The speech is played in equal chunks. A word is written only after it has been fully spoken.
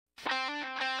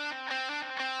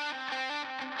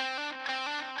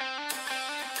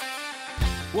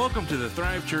Welcome to the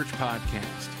Thrive Church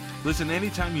Podcast. Listen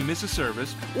anytime you miss a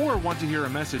service or want to hear a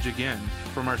message again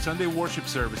from our Sunday worship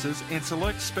services and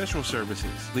select special services.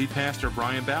 Lead Pastor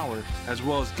Brian Bauer, as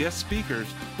well as guest speakers,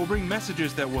 will bring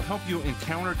messages that will help you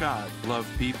encounter God, love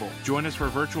people. Join us for a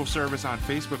virtual service on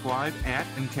Facebook Live at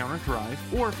Encounter Thrive,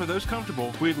 or for those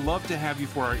comfortable, we'd love to have you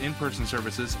for our in-person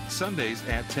services Sundays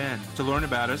at 10. To learn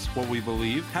about us, what we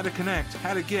believe, how to connect,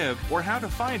 how to give, or how to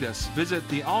find us, visit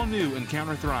the all-new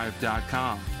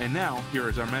EncounterThrive.com. And now, here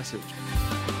is our message.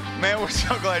 Man, we're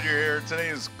so glad you're here. Today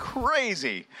is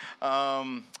crazy.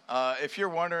 If you're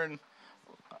wondering,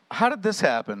 how did this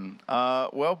happen?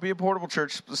 Well, be a portable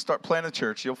church. Start planning a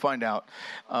church. You'll find out.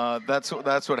 That's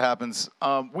what happens.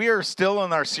 We are still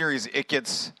in our series. It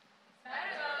gets better.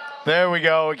 There we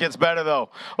go. It gets better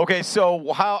though. Okay,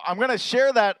 so I'm going to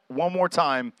share that one more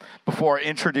time before I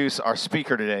introduce our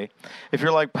speaker today. If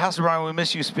you're like, Pastor Brian, we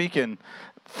miss you speaking.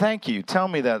 Thank you. Tell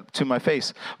me that to my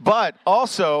face. But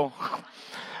also,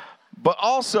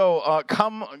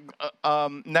 come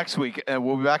next week, and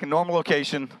we'll be back in normal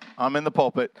location. I'm in the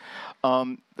pulpit.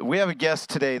 We have a guest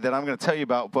today that I'm going to tell you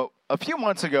about. But a few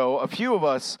months ago, a few of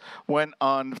us went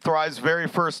on Thrive's very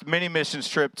first mini missions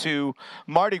trip to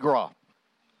Mardi Gras.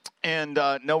 And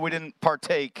no, we didn't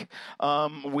partake.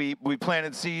 We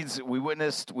planted seeds, we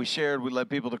witnessed, we shared, we led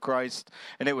people to Christ,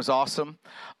 and it was awesome.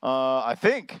 I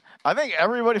think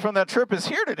everybody from that trip is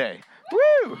here today.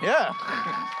 Woo! Yeah.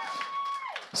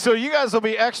 So you guys will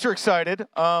be extra excited.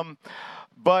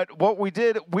 But what we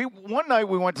did, one night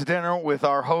we went to dinner with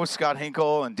our host, Scott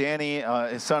Hinkle, and Danny,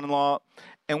 his son-in-law,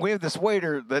 and we have this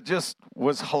waiter that just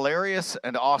was hilarious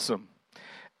and awesome.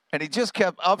 And he just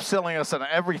kept upselling us on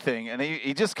everything, and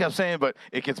he just kept saying, but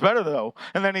it gets better, though.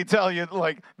 And then he'd tell you,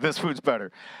 like, this food's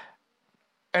better.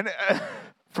 And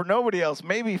for nobody else,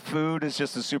 maybe food is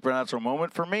just a supernatural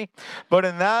moment for me. But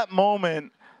in that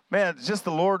moment, man, just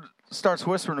the Lord starts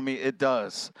whispering to me, it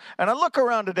does. And I look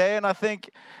around today and I think,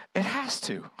 it has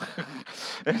to.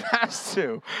 It has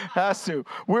to.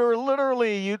 We were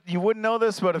literally, you wouldn't know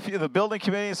this, but the building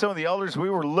committee and some of the elders, we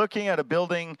were looking at a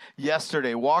building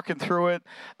yesterday, walking through it.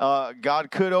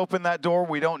 God could open that door.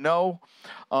 We don't know.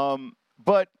 And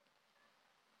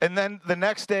then the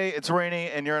next day it's raining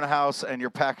and you're in a house and you're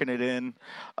packing it in.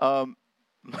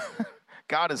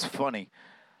 God is funny.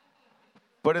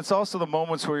 But it's also the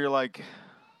moments where you're like,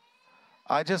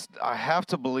 I have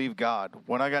to believe God.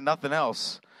 When I got nothing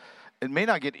else, it may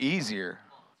not get easier,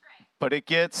 but it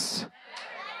gets,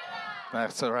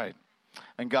 that's all right.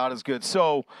 And God is good.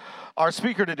 So our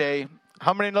speaker today,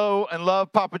 how many know and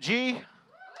love Papa G?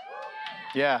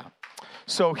 Yeah.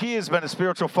 So he has been a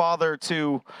spiritual father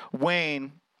to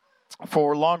Wayne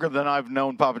for longer than I've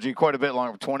known Papa G, quite a bit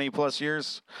longer, 20 plus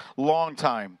years, long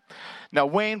time. Now,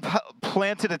 Wayne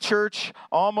planted a church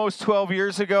almost 12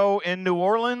 years ago in New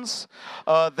Orleans.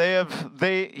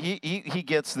 He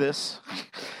gets this.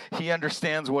 He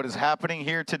understands what is happening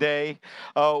here today.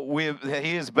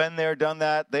 He has been there, done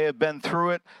that. They have been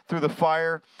through it, through the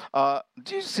fire.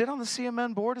 Do you sit on the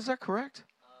CMN board? Is that correct?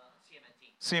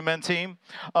 CMN team,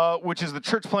 which is the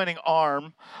church planting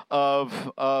arm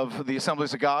of the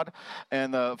Assemblies of God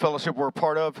and the fellowship we're a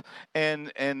part of,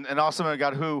 and an awesome man of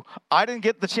God who I didn't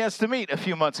get the chance to meet a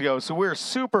few months ago, so we're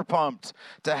super pumped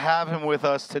to have him with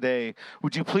us today.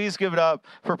 Would you please give it up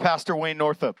for Pastor Wayne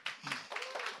Northup?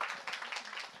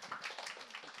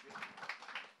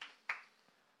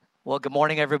 Well, good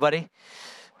morning, everybody.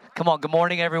 Come on, good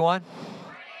morning, everyone.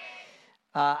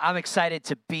 I'm excited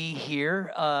to be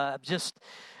here. Just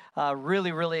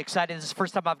really, really excited. This is the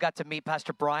first time I've got to meet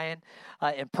Pastor Brian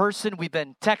in person. We've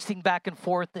been texting back and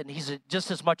forth, and he's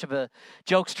just as much of a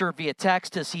jokester via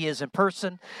text as he is in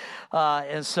person.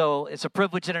 And so it's a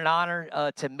privilege and an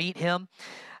honor to meet him.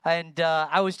 And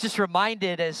I was just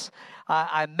reminded as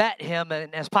I met him,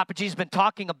 and as Papa G's been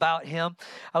talking about him,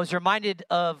 I was reminded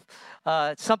of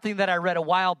something that I read a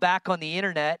while back on the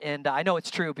internet, and I know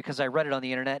it's true because I read it on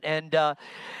the internet. And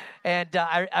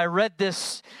I read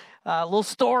this little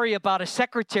story about a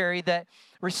secretary that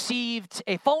received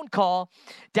a phone call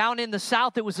down in the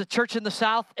South. It was a church in the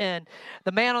South, and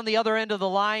the man on the other end of the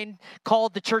line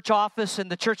called the church office,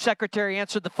 and the church secretary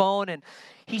answered the phone, and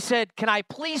he said, "Can I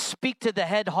please speak to the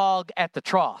head hog at the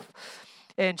trough?"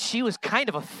 And she was kind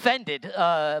of offended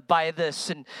by this,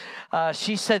 and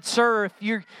she said, "Sir, if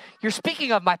you're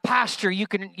speaking of my pastor, you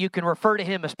can refer to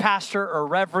him as pastor or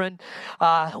reverend,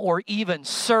 or even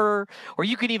sir, or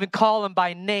you can even call him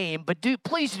by name. But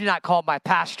please do not call my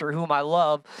pastor, whom I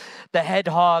love, the head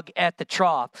hog at the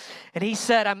trough." And he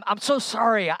said, "I'm so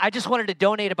sorry. I just wanted to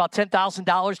donate about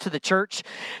 $10,000 to the church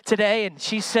today." And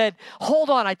she said, "Hold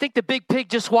on. I think the big pig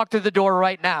just walked through the door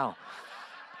right now."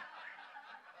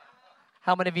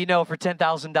 How many of you know for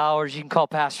 $10,000 you can call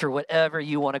pastor whatever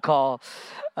you want to call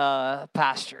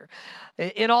pastor?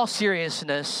 In all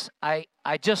seriousness, I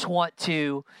just want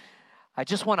to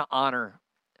honor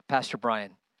Pastor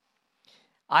Brian.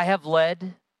 I have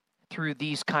led through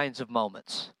these kinds of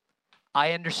moments.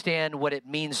 I understand what it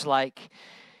means like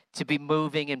to be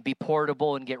moving and be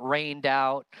portable and get rained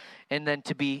out and then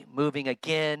to be moving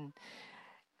again.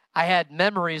 I had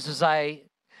memories as I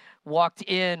walked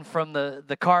in from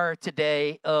the car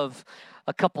today of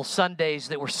a couple Sundays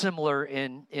that were similar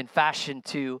in fashion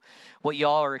to what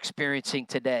y'all are experiencing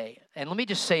today. And let me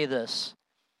just say this.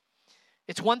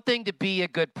 It's one thing to be a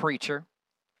good preacher.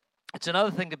 It's another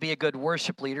thing to be a good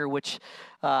worship leader, which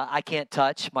I can't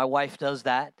touch. My wife does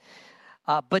that.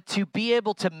 But to be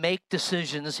able to make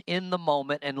decisions in the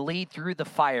moment and lead through the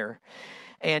fire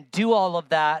and do all of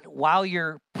that while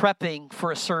you're prepping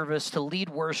for a service to lead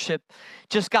worship.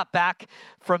 Just got back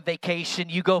from vacation.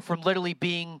 You go from literally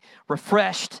being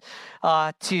refreshed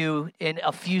to, in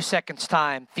a few seconds'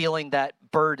 time, feeling that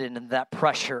burden and that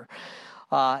pressure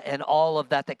and all of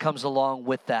that comes along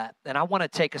with that. And I want to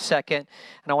take a second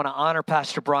and I want to honor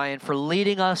Pastor Brian for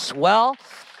leading us well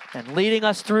and leading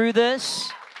us through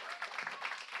this.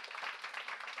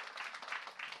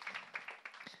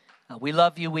 We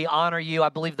love you. We honor you. I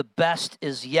believe the best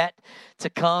is yet to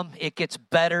come. It gets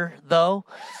better, though,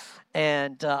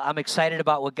 and I'm excited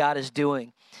about what God is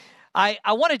doing. I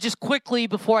want to just quickly,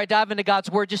 before I dive into God's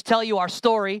Word, just tell you our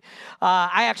story.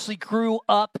 I actually grew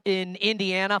up in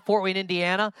Indiana, Fort Wayne,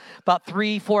 Indiana, about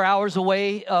 3-4 hours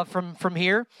away from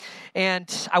here.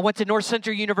 And I went to North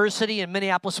Central University in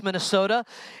Minneapolis, Minnesota.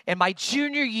 And my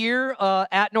junior year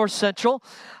at North Central,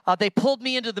 they pulled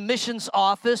me into the missions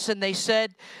office and they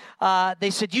said,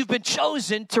 you've been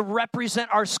chosen to represent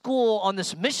our school on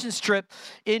this missions trip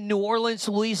in New Orleans,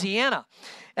 Louisiana.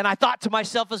 And I thought to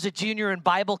myself as a junior in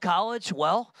Bible college,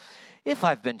 well, if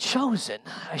I've been chosen,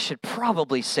 I should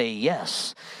probably say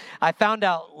yes. I found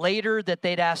out later that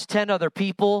they'd asked 10 other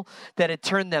people that had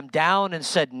turned them down and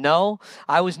said no.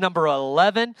 I was number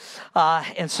 11.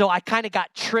 And so I kind of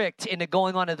got tricked into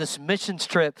going on to this missions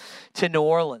trip to New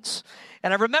Orleans.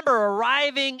 And I remember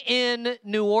arriving in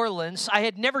New Orleans. I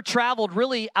had never traveled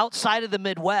really outside of the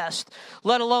Midwest,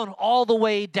 let alone all the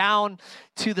way down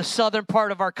to the southern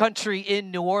part of our country in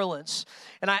New Orleans.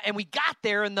 And we got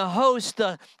there, and the host,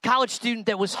 the college student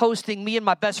that was hosting me and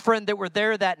my best friend that were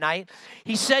there that night,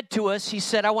 he said to us,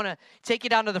 I want to take you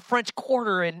down to the French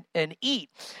Quarter and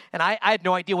eat. And I had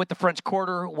no idea what the French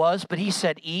Quarter was, but he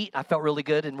said eat. I felt really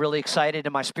good and really excited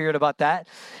in my spirit about that.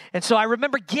 And so I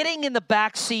remember getting in the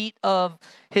back seat of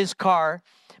his car.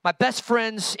 My best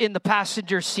friend's in the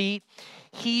passenger seat.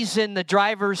 He's in the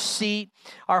driver's seat,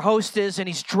 our host is, and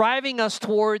he's driving us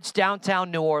towards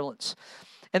downtown New Orleans.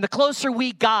 And the closer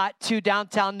we got to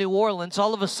downtown New Orleans,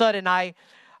 all of a sudden I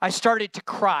started to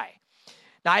cry.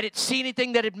 Now, I didn't see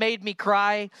anything that had made me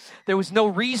cry. There was no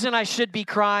reason I should be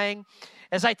crying.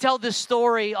 As I tell this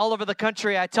story all over the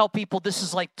country, I tell people this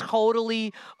is like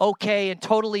totally okay and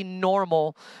totally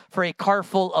normal for a car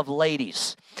full of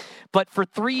ladies. But for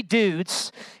 3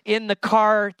 dudes in the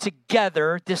car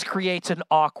together, this creates an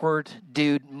awkward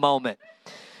dude moment.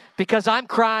 Because I'm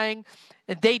crying,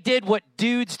 and they did what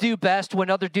dudes do best when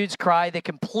other dudes cry. They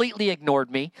completely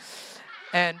ignored me.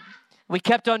 And we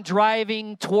kept on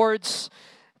driving towards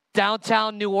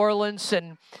downtown New Orleans,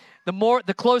 and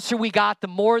the closer we got, the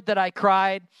more that I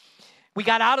cried. We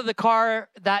got out of the car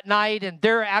that night, and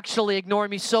they're actually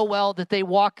ignoring me so well that they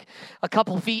walk a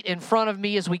couple feet in front of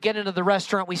me as we get into the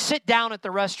restaurant. We sit down at the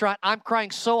restaurant. I'm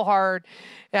crying so hard.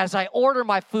 As I order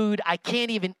my food, I can't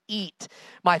even eat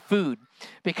my food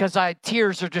because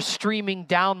tears are just streaming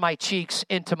down my cheeks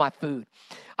into my food.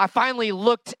 I finally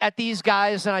looked at these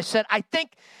guys, and I said, I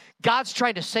think God's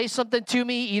trying to say something to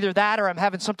me, either that or I'm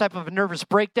having some type of a nervous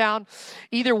breakdown.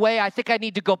 Either way, I think I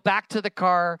need to go back to the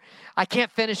car. I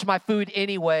can't finish my food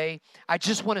anyway. I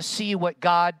just want to see what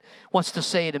God wants to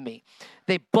say to me.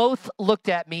 They both looked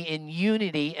at me in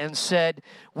unity and said,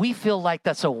 we feel like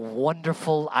that's a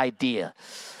wonderful idea.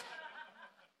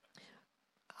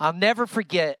 I'll never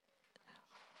forget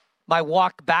my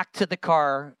walk back to the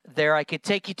car there. I could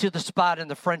take you to the spot in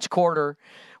the French Quarter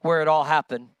where it all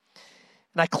happened.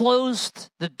 And I closed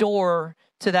the door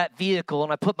to that vehicle,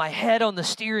 and I put my head on the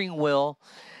steering wheel,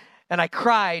 and I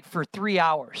cried for 3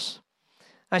 hours.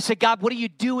 I said, God, what are you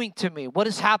doing to me? What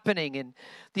is happening? And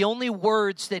the only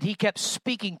words that he kept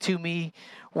speaking to me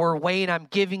were, Wayne, I'm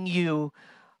giving you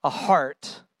a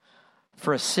heart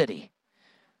for a city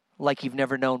like you've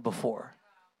never known before.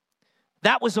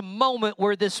 That was a moment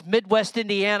where this Midwest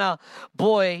Indiana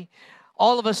boy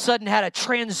all of a sudden had a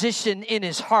transition in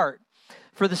his heart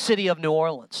for the city of New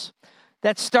Orleans.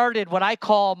 That started what I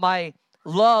call my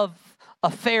love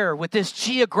affair with this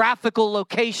geographical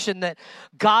location that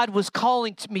God was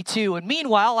calling me to. And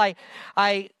meanwhile,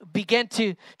 I began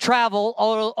to travel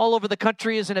all over the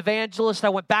country as an evangelist. I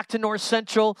went back to North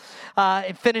Central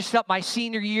and finished up my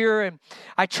senior year. And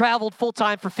I traveled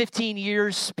full-time for 15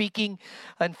 years, speaking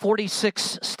in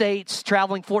 46 states,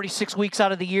 traveling 46 weeks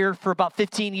out of the year for about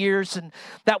 15 years. And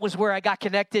that was where I got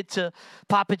connected to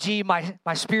Papa G,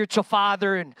 my spiritual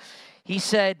father. And he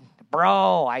said,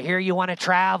 "Bro, I hear you want to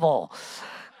travel."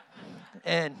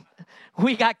 And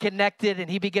we got connected, and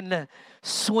he began to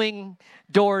swing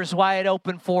doors wide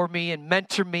open for me and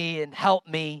mentor me and help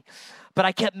me. But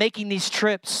I kept making these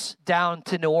trips down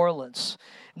to New Orleans.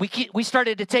 We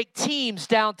started to take teams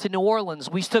down to New Orleans.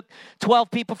 We took 12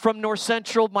 people from North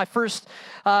Central my first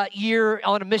year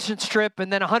on a missions trip,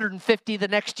 and then 150 the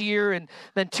next year, and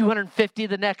then 250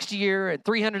 the next year, and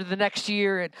 300 the next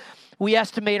year. And we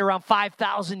estimate around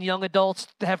 5,000 young adults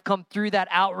have come through that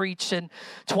outreach in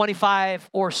 25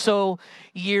 or so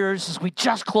years. As we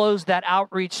just closed that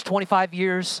outreach 25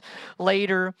 years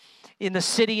later in the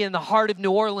city in the heart of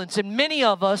New Orleans. And many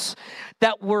of us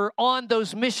that were on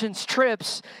those missions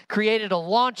trips created a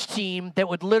launch team that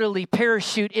would literally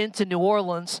parachute into New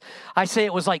Orleans. I say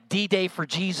it was like D-Day for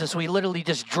Jesus. We literally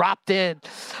just dropped into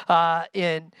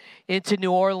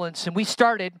New Orleans. And we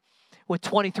started with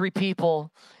 23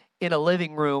 people in a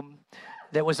living room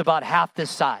that was about half this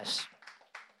size.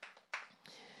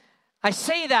 I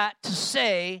say that to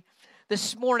say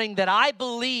this morning that I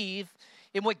believe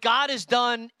in what God has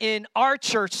done in our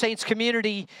church, Saints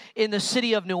Community, in the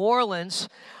city of New Orleans.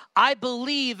 I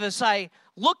believe as I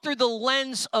look through the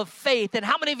lens of faith, and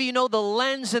how many of you know the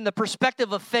lens and the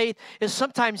perspective of faith is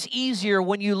sometimes easier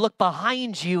when you look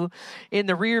behind you in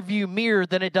the rearview mirror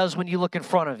than it does when you look in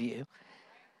front of you.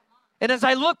 And as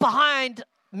I look behind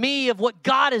me of what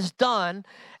God has done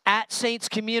at Saints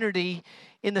Community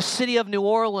in the city of New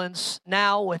Orleans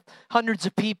now with hundreds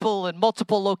of people and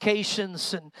multiple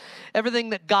locations and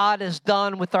everything that God has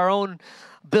done with our own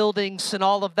buildings and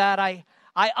all of that, I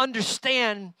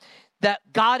understand that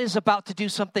God is about to do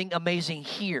something amazing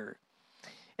here.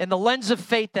 And the lens of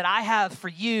faith that I have for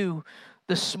you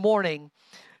this morning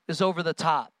is over the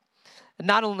top. And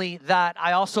not only that,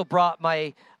 I also brought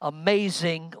my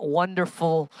amazing,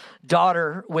 wonderful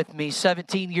daughter with me,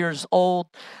 17 years old.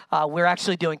 We're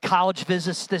actually doing college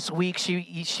visits this week.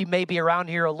 She may be around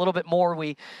here a little bit more.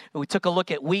 We took a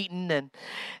look at Wheaton,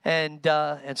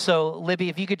 and so Libby,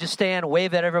 if you could just stand and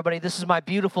wave at everybody. This is my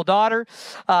beautiful daughter.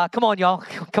 Come on, y'all.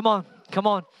 Come on.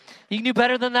 You can do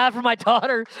better than that for my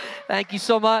daughter. Thank you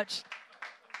so much.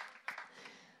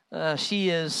 She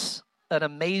is an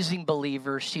amazing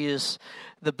believer. She is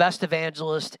the best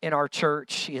evangelist in our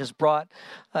church. She has brought,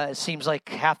 it seems like,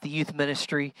 half the youth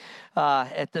ministry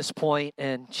at this point,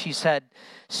 and she's had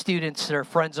students that are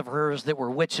friends of hers that were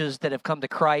witches that have come to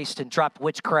Christ and dropped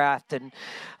witchcraft, and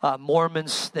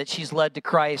Mormons that she's led to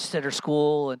Christ at her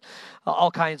school, and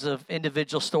all kinds of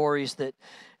individual stories that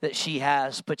she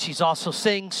has. But she's also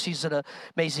sings. She's an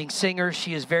amazing singer.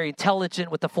 She is very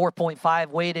intelligent with a 4.5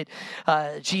 weighted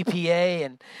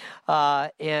GPA,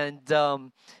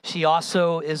 and she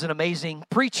also is an amazing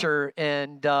preacher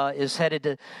and is headed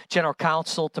to General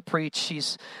Council to preach.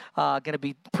 She's going to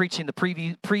be preaching the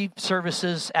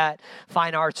pre-services at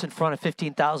Fine Arts in front of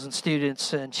 15,000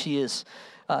 students, and she is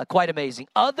quite amazing.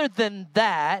 Other than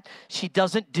that, she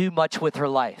doesn't do much with her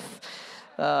life.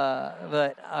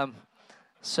 But I'm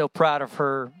so proud of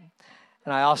her.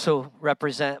 And I also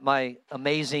represent my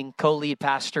amazing co-lead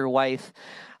pastor wife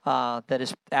that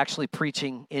is actually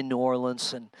preaching in New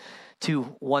Orleans, and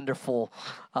two wonderful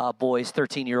boys,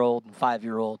 13-year-old and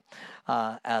 5-year-old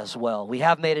as well. We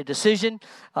have made a decision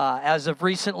as of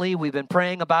recently. We've been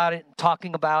praying about it,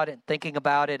 talking about it, thinking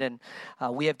about it, and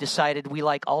we have decided we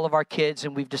like all of our kids,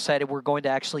 and we've decided we're going to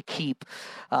actually keep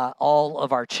all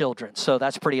of our children. So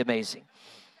that's pretty amazing.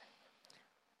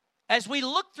 As we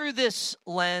look through this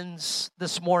lens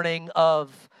this morning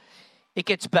of it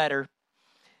gets better,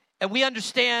 and we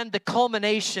understand the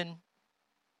culmination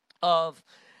of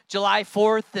July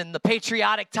 4th and the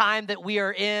patriotic time that we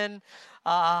are in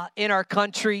our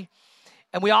country,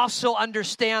 and we also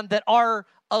understand that our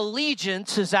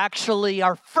allegiance is actually,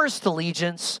 our first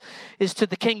allegiance is to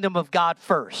the kingdom of God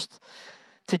first,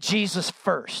 to Jesus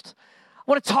first. I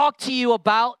want to talk to you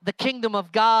about the kingdom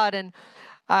of God, and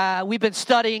we've been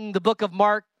studying the book of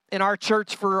Mark in our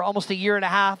church for almost a year and a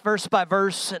half, verse by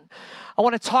verse. And I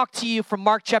want to talk to you from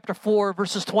Mark chapter 4,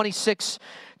 verses 26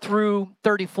 through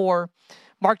 34.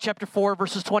 Mark chapter 4,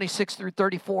 verses 26 through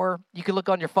 34. You can look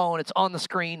on your phone. It's on the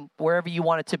screen. Wherever you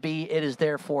want it to be, it is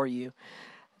there for you.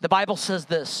 The Bible says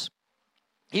this.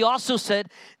 He also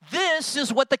said, this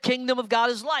is what the kingdom of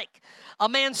God is like. A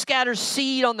man scatters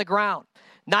seed on the ground.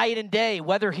 Night and day,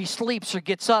 whether he sleeps or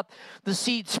gets up, the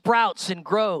seed sprouts and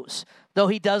grows, though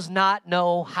he does not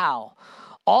know how.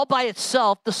 All by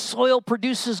itself, the soil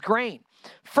produces grain.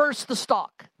 First the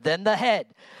stalk, then the head,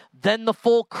 then the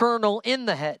full kernel in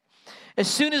the head. As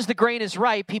soon as the grain is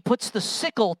ripe, he puts the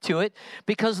sickle to it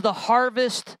because the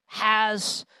harvest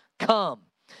has come.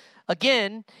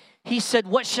 Again, he said,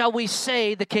 what shall we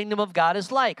say the kingdom of God is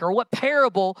like? Or what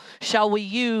parable shall we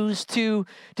use to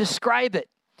describe it?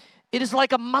 It is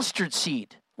like a mustard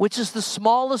seed, which is the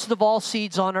smallest of all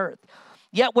seeds on earth.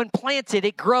 Yet when planted,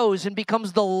 it grows and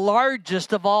becomes the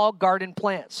largest of all garden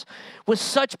plants, with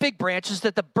such big branches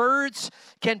that the birds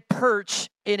can perch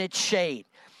in its shade.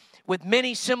 With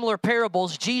many similar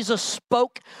parables, Jesus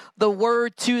spoke the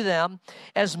word to them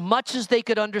as much as they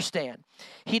could understand.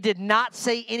 He did not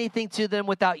say anything to them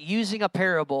without using a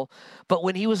parable, but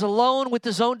when he was alone with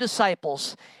his own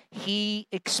disciples, he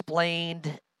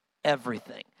explained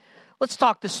everything. Let's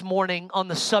talk this morning on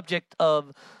the subject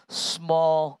of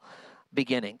small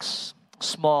beginnings.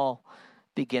 Small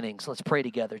beginnings. Let's pray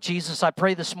together. Jesus, I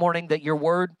pray this morning that your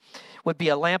word would be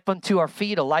a lamp unto our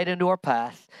feet, a light unto our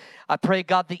path. I pray,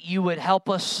 God, that you would help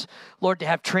us, Lord, to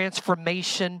have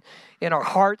transformation in our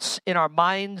hearts, in our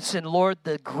minds. And Lord,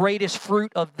 the greatest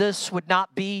fruit of this would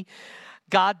not be,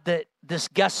 God, that this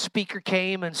guest speaker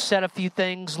came and said a few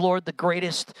things. Lord, the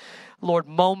greatest, Lord,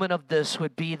 moment of this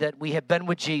would be that we have been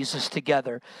with Jesus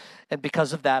together. And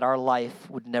because of that, our life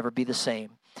would never be the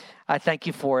same. I thank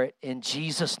you for it in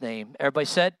Jesus' name. Everybody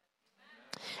said?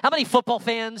 How many football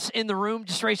fans in the room?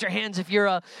 Just raise your hands if you're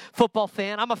a football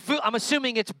fan. I'm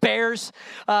assuming it's Bears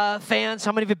fans.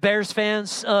 How many of you Bears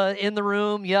fans in the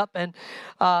room? Yep. And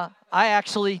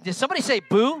did somebody say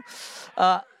boo?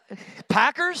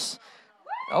 Packers?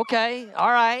 Okay.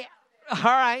 All right.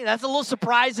 That's a little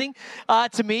surprising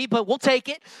to me, but we'll take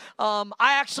it. I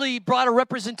actually brought a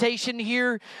representation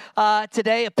here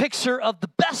today, a picture of the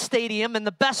best stadium and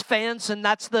the best fans, and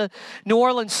that's the New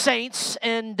Orleans Saints.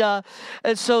 And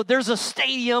so there's a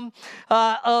stadium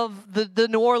of the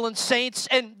New Orleans Saints.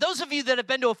 And those of you that have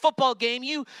been to a football game,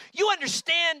 you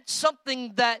understand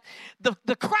something, that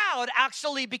the crowd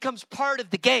actually becomes part of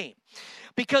the game.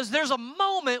 Because there's a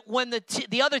moment when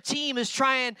the other team is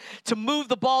trying to move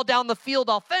the ball down the field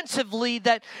offensively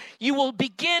that you will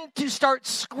begin to start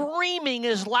screaming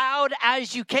as loud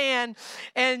as you can.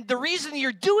 And the reason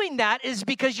you're doing that is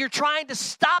because you're trying to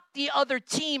stop the other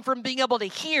team from being able to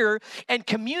hear and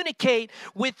communicate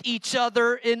with each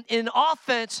other in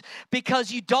offense,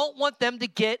 because you don't want them to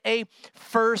get a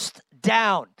first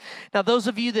down. Now, those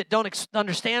of you that don't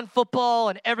understand football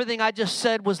and everything I just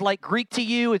said was like Greek to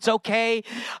you, it's okay.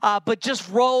 But just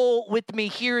roll with me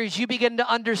here as you begin to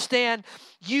understand.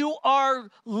 You are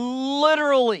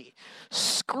literally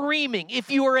screaming.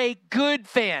 If you are a good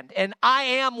fan, and I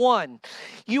am one,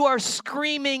 you are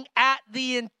screaming at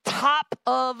the top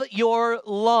of your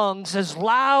lungs as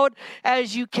loud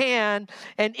as you can.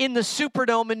 And in the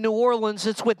Superdome in New Orleans,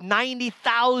 it's with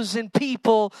 90,000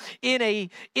 people in a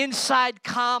inside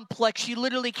complex. You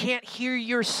literally can't hear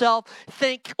yourself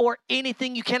think or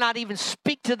anything. You cannot even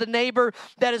speak to the neighbor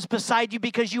that is beside you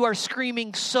because you are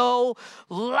screaming so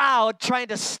loud, trying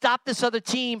to stop this other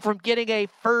team from getting a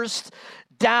first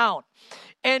down.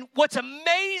 And what's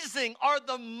amazing are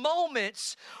the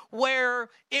moments where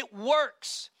it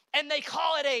works. And they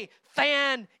call it a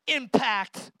fan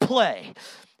impact play.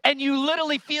 And you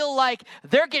literally feel like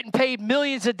they're getting paid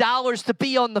millions of dollars to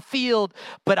be on the field,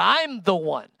 but I'm the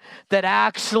one that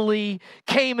actually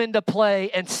came into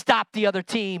play and stopped the other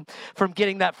team from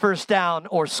getting that first down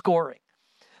or scoring.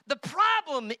 The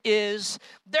problem is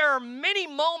there are many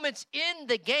moments in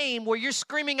the game where you're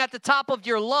screaming at the top of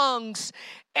your lungs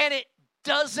and it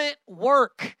doesn't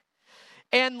work.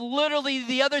 And literally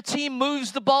the other team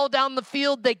moves the ball down the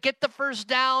field. They get the first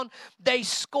down. They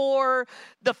score.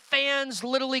 The fans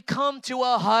literally come to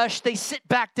a hush. They sit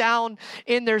back down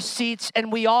in their seats,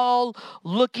 and we all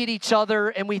look at each other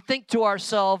and we think to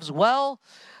ourselves, well,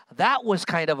 that was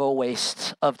kind of a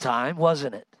waste of time,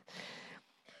 wasn't it?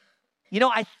 You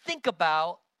know, I think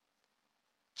about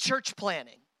church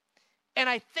planning, and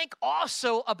I think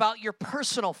also about your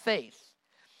personal faith.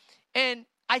 And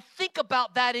I think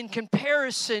about that in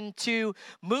comparison to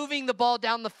moving the ball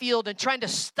down the field and trying to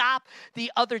stop the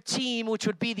other team, which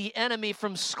would be the enemy,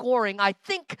 from scoring. I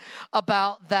think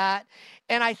about that,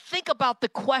 and I think about the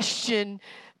question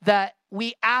that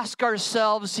we ask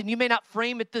ourselves, and you may not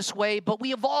frame it this way, but we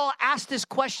have all asked this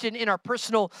question in our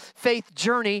personal faith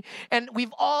journey, and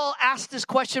we've all asked this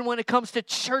question when it comes to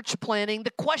church planning,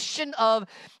 the question of,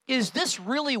 is this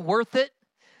really worth it?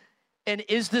 And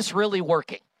is this really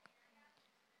working?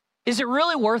 Is it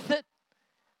really worth it?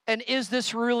 And is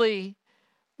this really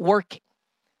working?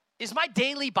 Is my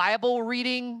daily Bible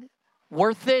reading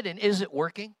worth it, and is it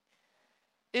working?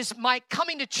 Is my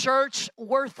coming to church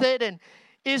worth it, and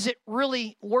is it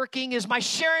really working? Is my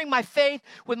sharing my faith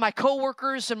with my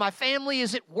coworkers and my family,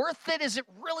 is it worth it? Is it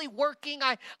really working?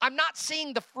 I'm not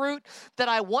seeing the fruit that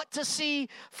I want to see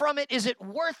from it. Is it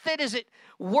worth it? Is it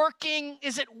working?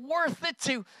 Is it worth it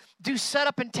to do set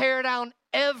up and tear down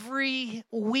every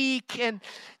week and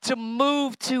to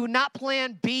move to not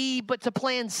plan B, but to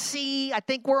plan C? I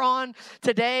think we're on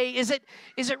today. Is it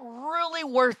really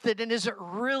worth it? And is it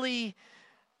really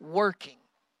working?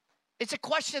 It's a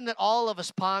question that all of us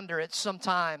ponder at some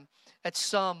time, at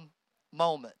some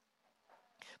moment.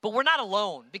 But we're not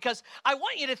alone, because I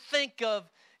want you to think of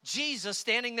Jesus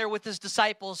standing there with his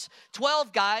disciples,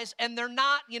 12 guys, and they're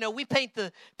not, we paint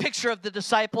the picture of the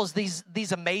disciples,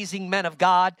 these amazing men of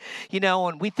God,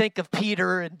 and we think of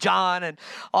Peter and John and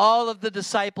all of the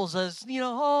disciples as, they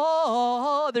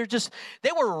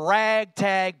were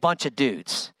ragtag bunch of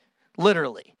dudes,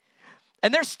 literally.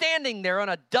 And they're standing there on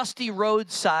a dusty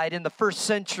roadside in the first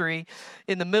century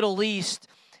in the Middle East,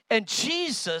 and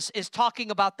Jesus is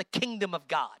talking about the kingdom of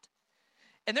God.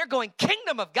 And they're going,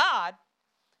 kingdom of God?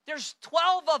 There's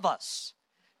 12 of us.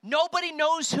 Nobody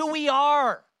knows who we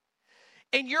are.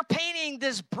 And you're painting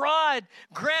this broad,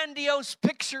 grandiose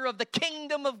picture of the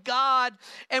kingdom of God.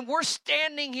 And we're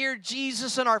standing here,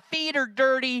 Jesus, and our feet are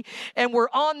dirty. And we're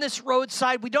on this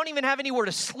roadside. We don't even have anywhere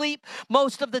to sleep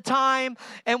most of the time.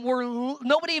 And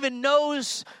nobody even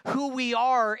knows who we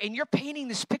are. And you're painting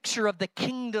this picture of the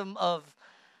kingdom of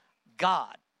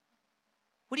God.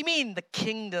 What do you mean, the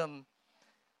kingdom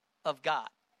of God?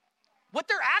 What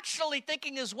they're actually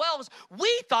thinking as well is,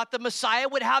 we thought the Messiah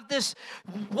would have this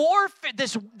warfare,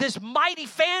 this mighty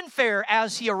fanfare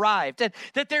as he arrived, and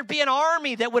that there'd be an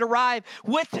army that would arrive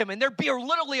with him, and there'd be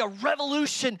literally a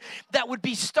revolution that would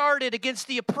be started against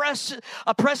the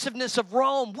oppressiveness of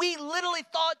Rome. We literally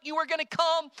thought you were going to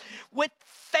come with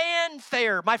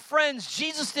fanfare. My friends,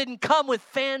 Jesus didn't come with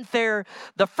fanfare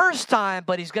the first time,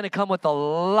 but he's going to come with a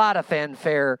lot of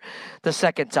fanfare the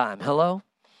second time. Hello?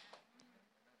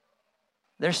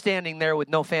 They're standing there with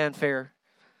no fanfare,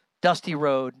 dusty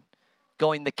road,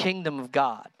 going the kingdom of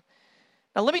God.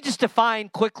 Now, let me just define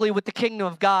quickly what the kingdom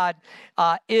of God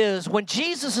is. When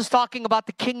Jesus is talking about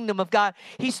the kingdom of God,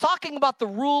 he's talking about the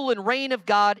rule and reign of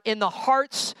God in the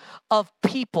hearts of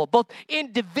people, both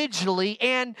individually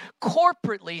and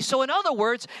corporately. So, in other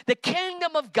words, the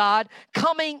kingdom of God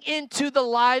coming into the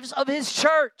lives of his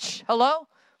church. Hello?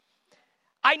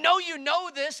 I know you know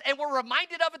this, and we're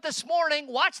reminded of it this morning.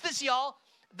 Watch this, y'all.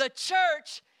 The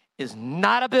church is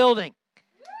not a building.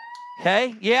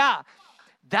 Okay? Yeah.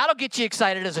 That'll get you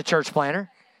excited as a church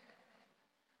planner.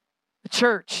 The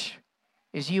church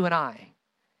is you and I.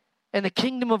 And the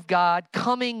kingdom of God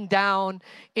coming down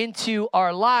into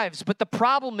our lives. But the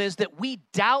problem is that we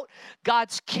doubt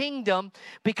God's kingdom,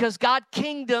 because God's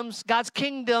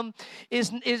kingdom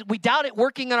is we doubt it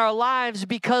working in our lives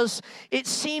because it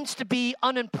seems to be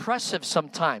unimpressive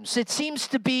sometimes. It seems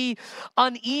to be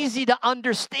uneasy to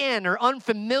understand or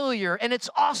unfamiliar, and it's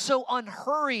also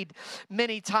unhurried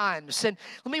many times. And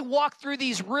let me walk through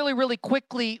these really, really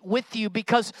quickly with you,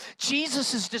 because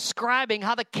Jesus is describing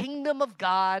how the kingdom of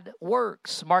God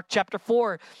works. Mark chapter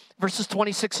 4, verses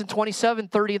 26 and 27,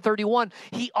 30 and 31.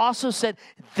 He also said,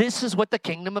 this is what the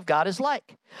kingdom of God is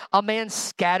like. A man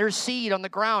scatters seed on the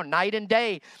ground night and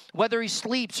day. Whether he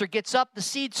sleeps or gets up, the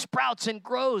seed sprouts and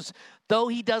grows, though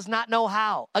he does not know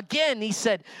how. Again, he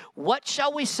said, what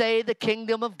shall we say the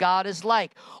kingdom of God is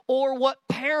like? Or what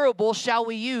parable shall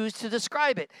we use to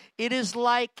describe it? It is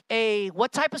like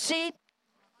what type of seed?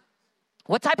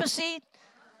 What type of seed?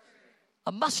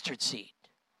 A mustard seed,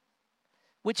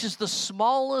 which is the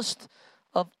smallest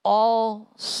of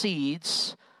all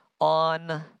seeds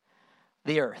on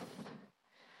the earth.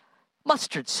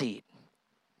 Mustard seed.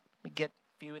 Let me get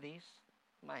a few of these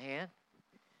in my hand.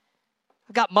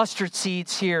 I've got mustard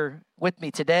seeds here with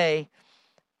me today.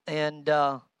 And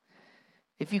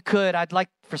if you could, I'd like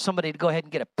for somebody to go ahead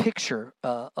and get a picture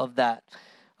of that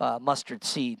mustard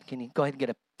seed. Can you go ahead and get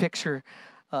a picture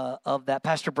of that?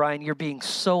 Pastor Brian, you're being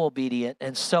so obedient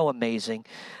and so amazing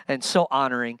and so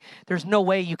honoring. There's no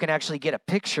way you can actually get a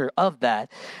picture of that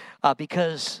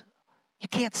because you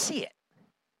can't see it.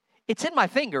 It's in my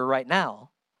finger right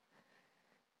now.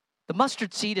 The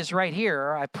mustard seed is right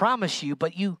here, I promise you,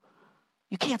 but you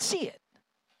can't see it.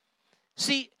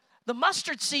 See, the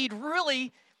mustard seed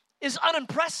really is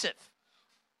unimpressive.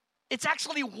 It's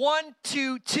actually 1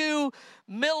 to 2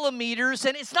 millimeters,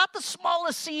 and it's not the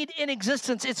smallest seed in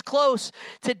existence. It's close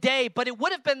today, but it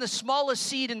would have been the smallest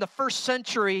seed in the first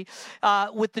century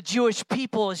with the Jewish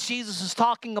people as Jesus is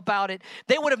talking about it.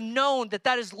 They would have known that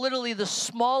that is literally the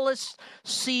smallest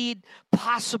seed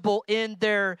possible in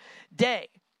their day.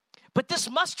 But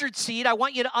this mustard seed, I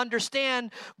want you to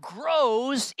understand,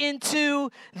 grows into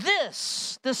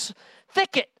this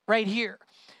thicket right here.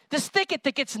 This thicket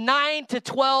that gets 9 to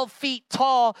 12 feet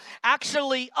tall,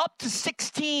 actually up to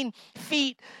 16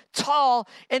 feet tall.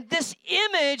 And this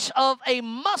image of a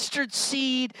mustard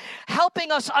seed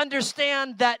helping us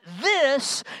understand that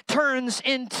this turns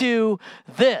into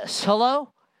this.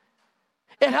 Hello?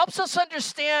 It helps us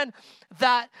understand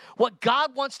that what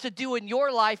God wants to do in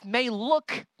your life may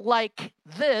look like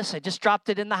this. I just dropped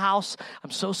it in the house.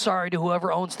 I'm so sorry to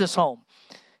whoever owns this home.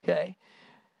 Okay?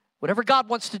 Whatever God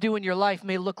wants to do in your life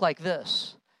may look like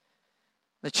this.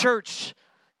 The church,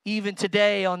 even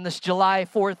today on this July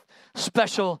 4th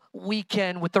special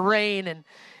weekend with the rain and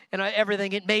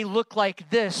everything, it may look like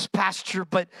this, Pastor,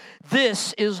 but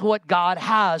this is what God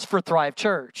has for Thrive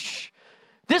Church.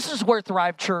 This is where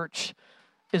Thrive Church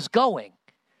is going.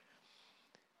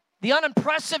 The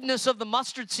unimpressiveness of the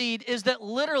mustard seed is that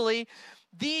literally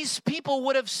these people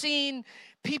would have seen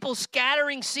people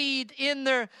scattering seed in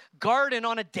their garden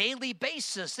on a daily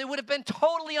basis. It would have been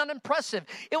totally unimpressive.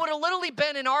 It would have literally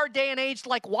been in our day and age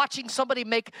like watching somebody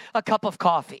make a cup of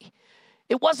coffee.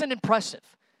 It wasn't impressive.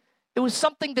 It was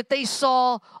something that they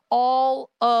saw all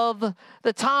of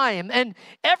the time. And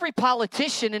every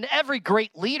politician and every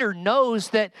great leader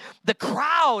knows that the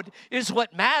crowd is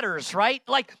what matters, right?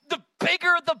 Like the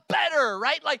bigger, the better,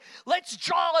 right? Like let's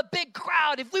draw a big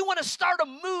crowd. If we want to start a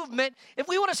movement, if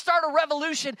we want to start a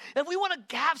revolution, if we want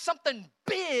to have something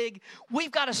big,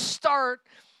 we've got to start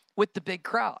with the big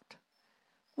crowd.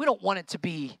 We don't want it to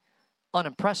be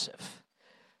unimpressive.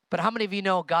 But how many of you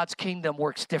know God's kingdom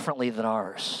works differently than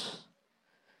ours?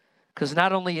 Because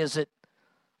not only is it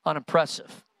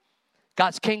unimpressive,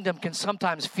 God's kingdom can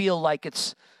sometimes feel like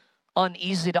it's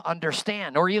uneasy to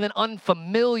understand or even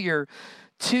unfamiliar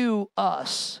to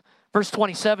us. Verse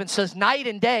 27 says, night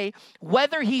and day,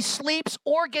 whether he sleeps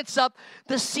or gets up,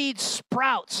 the seed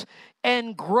sprouts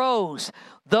and grows,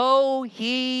 though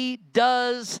he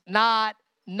does not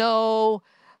know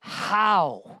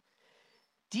how.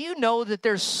 Do you know that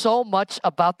there's so much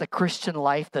about the Christian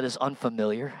life that is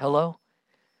unfamiliar? Hello?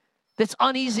 That's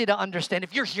uneasy to understand.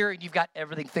 If you're here and you've got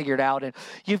everything figured out and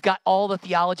you've got all the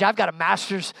theology, I've got a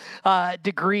master's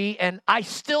degree and I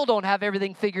still don't have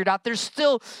everything figured out. There's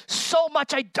still so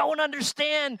much I don't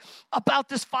understand about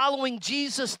this following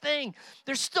Jesus thing.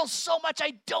 There's still so much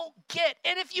I don't get.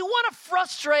 And if you want to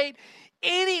frustrate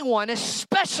anyone,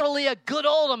 especially a good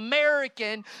old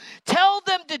American, tell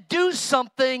them to do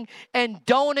something and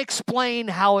don't explain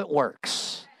how it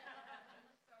works.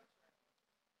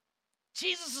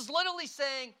 Jesus is literally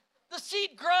saying, the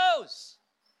seed grows.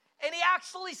 And he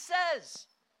actually says,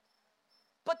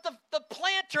 but the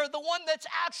planter, the one that's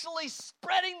actually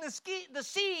spreading the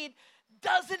seed,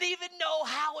 doesn't even know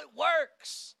how it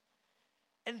works.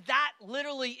 And that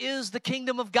literally is the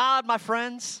kingdom of God, my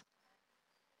friends.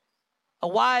 A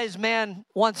wise man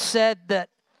once said that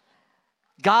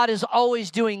God is always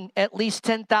doing at least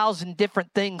 10,000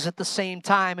 different things at the same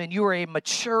time, and you are a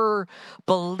mature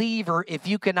believer if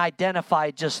you can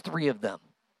identify just 3 of them.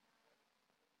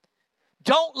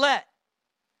 Don't let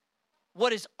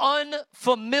what is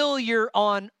unfamiliar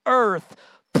on earth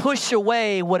push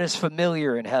away what is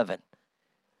familiar in heaven.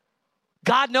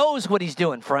 God knows what he's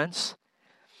doing, friends.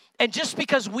 And just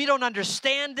because we don't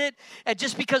understand it, and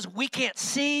just because we can't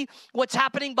see what's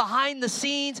happening behind the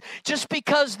scenes, just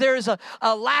because there's a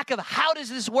lack of how does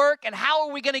this work, and how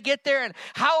are we going to get there, and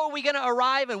how are we going to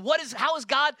arrive, and how is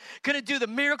God going to do the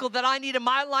miracle that I need in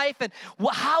my life, and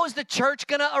how is the church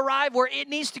going to arrive where it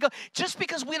needs to go? Just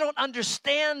because we don't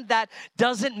understand that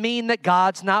doesn't mean that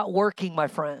God's not working, my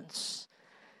friends.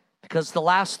 Because the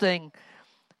last thing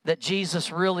that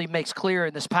Jesus really makes clear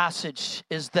in this passage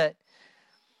is that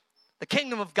the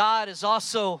kingdom of God is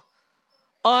also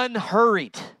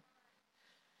unhurried.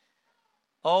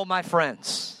 Oh, my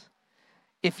friends,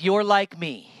 if you're like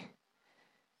me,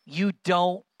 you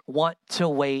don't want to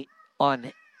wait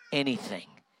on anything.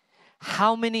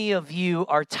 How many of you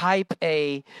are type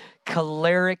A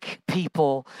choleric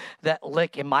people that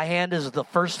lick, and my hand is the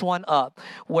first one up,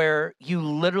 where you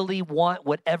literally want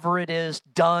whatever it is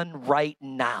done right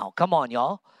now? Come on,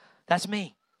 y'all. That's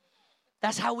me.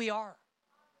 That's how we are.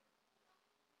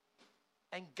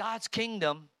 And God's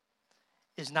kingdom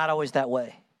is not always that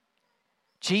way.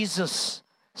 Jesus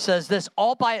says this,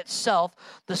 all by itself,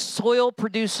 the soil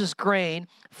produces grain,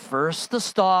 first the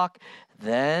stalk,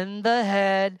 then the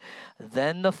head,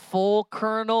 then the full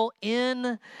kernel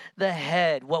in the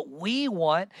head. What we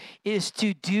want is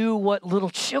to do what little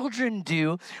children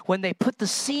do when they put the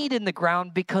seed in the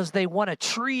ground because they want a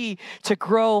tree to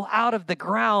grow out of the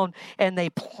ground, and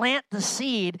they plant the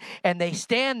seed and they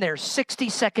stand there 60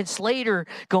 seconds later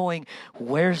going,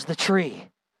 where's the tree?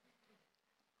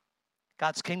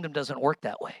 God's kingdom doesn't work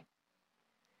that way.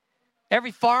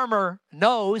 Every farmer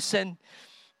knows, and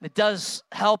it does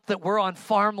help that we're on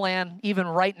farmland even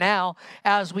right now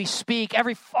as we speak.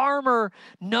 Every farmer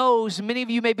knows, many of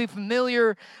you may be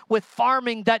familiar with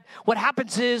farming, that what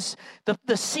happens is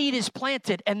the seed is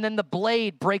planted and then the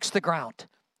blade breaks the ground.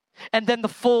 And then the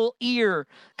full ear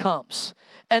comes.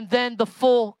 And then the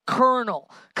full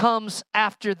kernel comes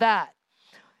after that.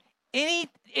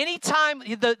 Anytime,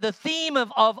 the theme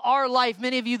of our life,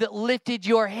 many of you that lifted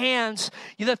your hands,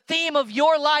 the theme of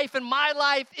your life and my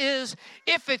life is,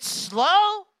 if it's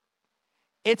slow,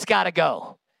 it's got to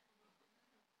go.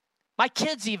 My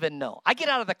kids even know. I get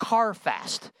out of the car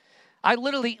fast. I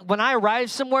literally, when I arrive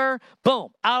somewhere, boom,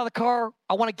 out of the car.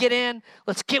 I want to get in.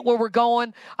 Let's get where we're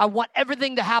going. I want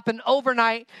everything to happen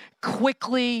overnight,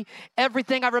 quickly,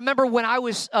 everything. I remember when I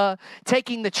was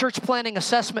taking the church planning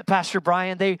assessment, Pastor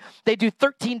Brian, they do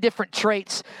 13 different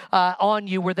traits on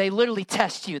you where they literally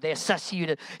test you. They assess you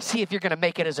to see if you're going to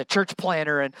make it as a church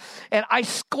planner. And I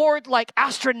scored like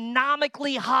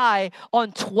astronomically high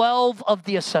on 12 of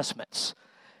the assessments.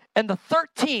 And the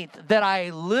 13th that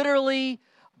I literally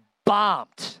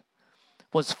bombed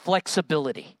was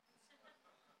flexibility.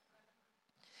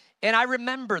 And I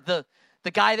remember the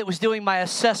guy that was doing my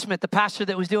assessment, the pastor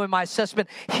that was doing my assessment,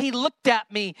 he looked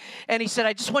at me and he said,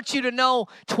 I just want you to know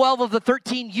 12 of the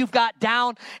 13 you've got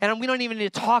down, and we don't even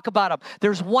need to talk about them.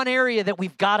 There's one area that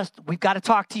we've got to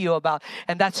talk to you about,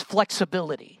 and that's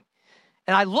flexibility.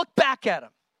 And I looked back at him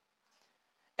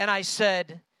and I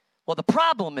said, well, the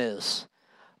problem is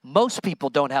most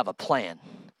people don't have a plan.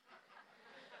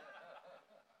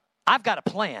 I've got a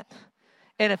plan.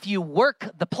 And if you work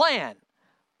the plan,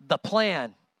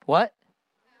 what?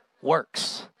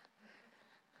 Works.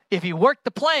 If you work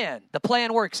the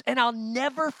plan works. And I'll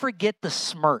never forget the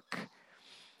smirk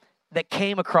that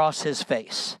came across his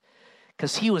face,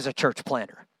 because he was a church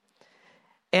planner.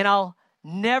 And I'll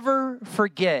never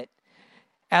forget,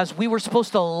 as we were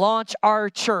supposed to launch our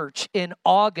church in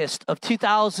August of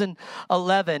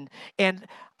 2011, and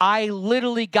I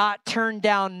literally got turned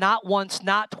down not once,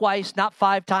 not twice, not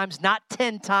 5 times, not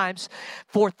 10 times,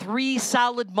 for 3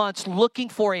 solid months looking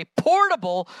for a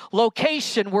portable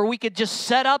location where we could just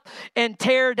set up and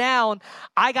tear down.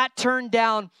 I got turned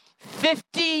down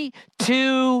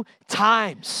 52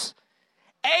 times.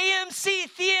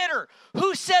 AMC Theater,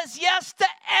 who says yes to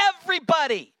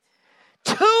everybody.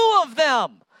 2 of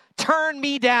them turned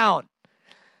me down.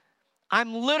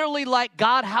 I'm literally like,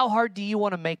 God, how hard do you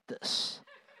want to make this?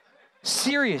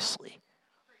 Seriously.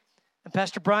 And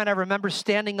Pastor Brian, I remember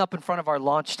standing up in front of our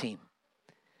launch team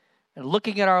and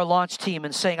looking at our launch team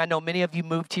and saying, I know many of you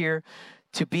moved here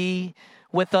to be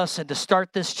with us and to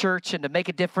start this church and to make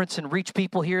a difference and reach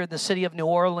people here in the city of New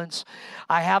Orleans.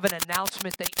 I have an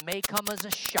announcement that may come as a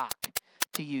shock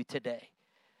to you today.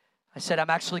 I said,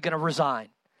 I'm actually going to resign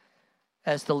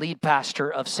as the lead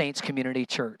pastor of Saints Community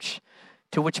Church,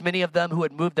 to which many of them who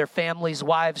had moved their families,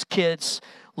 wives, kids,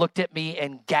 looked at me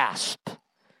and gasped.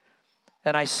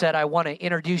 And I said, I want to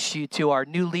introduce you to our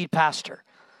new lead pastor.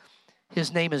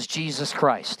 His name is Jesus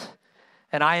Christ,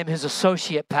 and I am his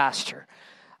associate pastor.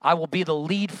 I will be the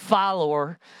lead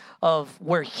follower of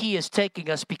where he is taking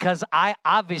us, because I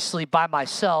obviously by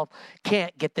myself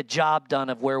can't get the job done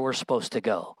of where we're supposed to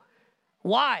go.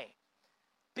 Why?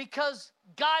 Because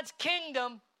God's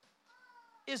kingdom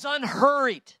is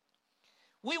unhurried.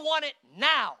 We want it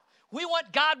now. We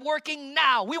want God working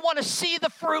now. We want to see the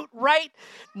fruit right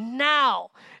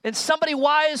now. And somebody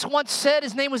wise once said,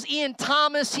 his name was Ian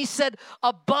Thomas, he said,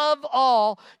 above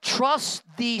all, trust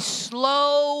the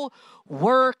slow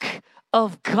work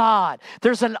of God.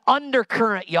 There's an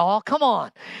undercurrent, y'all. Come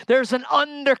on. There's an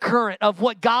undercurrent of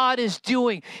what God is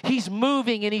doing. He's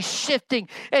moving and he's shifting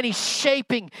and he's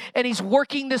shaping and he's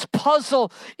working this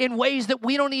puzzle in ways that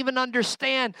we don't even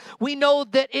understand. We know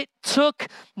that it took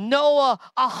Noah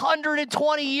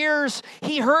 120 years.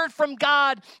 He heard from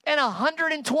God, and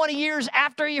 120 years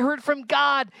after he heard from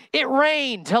God, it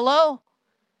rained. Hello?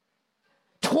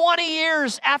 20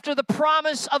 years after the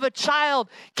promise of a child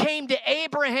came to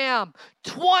Abraham,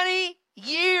 20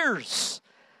 years,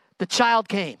 the child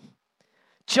came.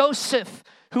 Joseph,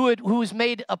 who was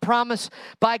made a promise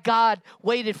by God,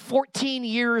 waited 14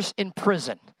 years in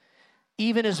prison.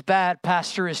 Even as bad,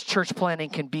 Pastor, as church planning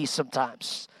can be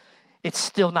sometimes, it's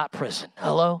still not prison.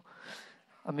 Hello?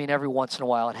 I mean, every once in a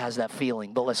while it has that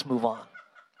feeling, but let's move on.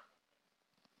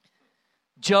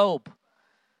 Job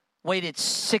waited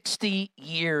 60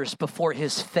 years before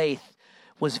his faith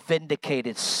was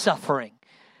vindicated, suffering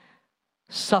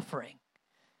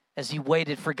as he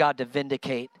waited for God to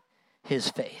vindicate his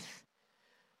faith.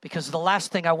 Because the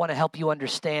last thing I want to help you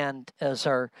understand as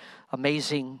our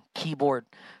amazing keyboard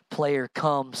player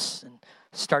comes and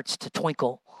starts to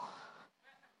twinkle,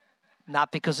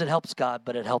 not because it helps God,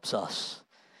 but it helps us,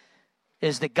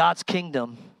 is that God's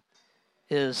kingdom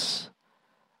is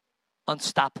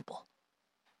unstoppable.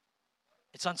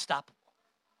 It's unstoppable.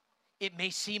 It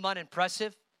may seem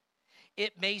unimpressive.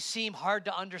 It may seem hard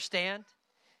to understand.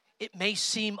 It may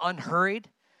seem unhurried.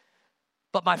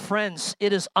 But my friends,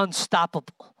 it is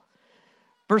unstoppable.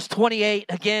 Verse 28,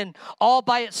 again, all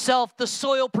by itself, the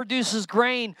soil produces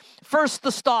grain. First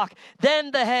the stalk,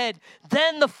 then the head,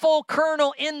 then the full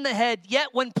kernel in the head. Yet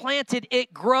when planted,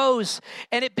 it grows,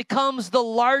 and it becomes the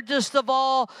largest of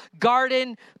all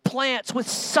garden plants with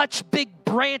such big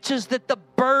branches that the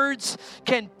birds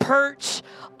can perch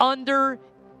under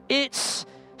its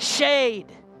shade.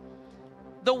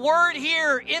 The word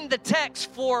here in the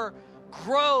text for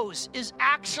grows is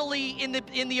actually in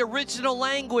the original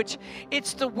language.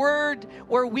 It's the word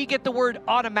where we get the word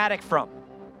automatic from.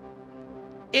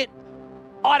 It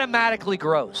automatically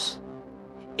grows.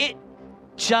 It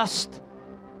just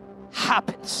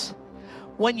happens.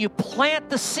 When you plant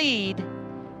the seed,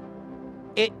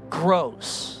 it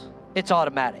grows. It's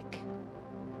automatic.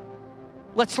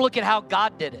 Let's look at how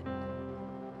God did it.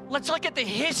 Let's look at the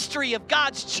history of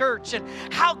God's church and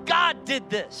how God did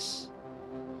this.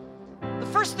 The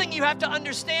first thing you have to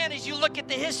understand as you look at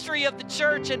the history of the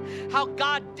church and how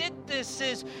God did this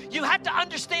is you have to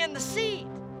understand the seed.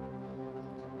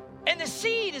 And the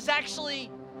seed is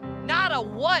actually not a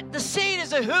what, the seed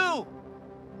is a who.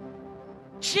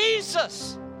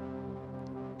 Jesus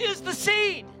is the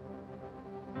seed.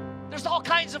 There's all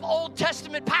kinds of Old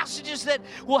Testament passages that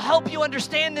will help you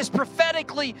understand this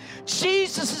prophetically.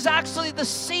 Jesus is actually the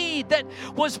seed that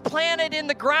was planted in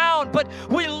the ground. But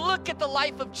we look at the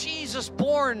life of Jesus,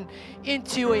 born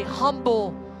into a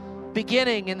humble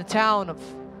beginning in the town of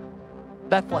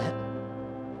Bethlehem.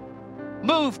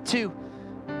 Moved to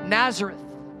Nazareth.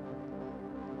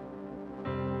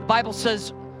 The Bible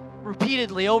says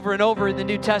repeatedly over and over in the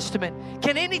New Testament,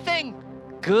 can anything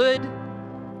good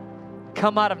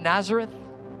come out of Nazareth?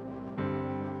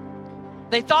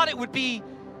 They thought it would be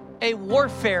a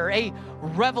warfare, a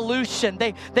revolution.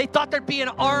 They thought there'd be an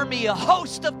army, a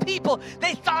host of people.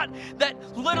 They thought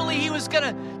that literally he was going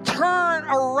to turn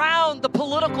around the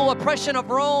political oppression of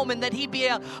Rome and that he'd be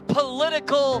a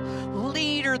political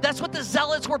leader. That's what the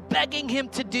zealots were begging him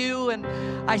to do, and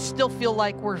I still feel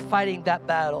like we're fighting that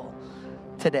battle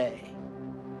today.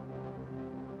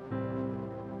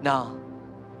 No.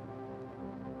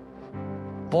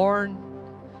 Born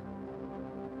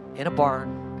in a barn,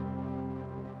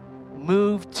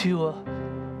 moved to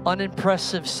an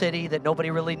unimpressive city that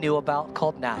nobody really knew about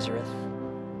called Nazareth.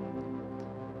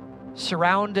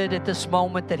 Surrounded at this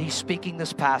moment that he's speaking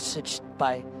this passage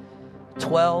by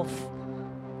 12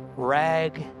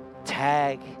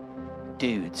 ragtag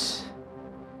dudes.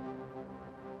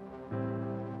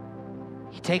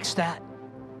 He takes that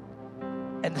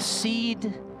and the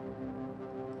seed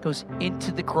goes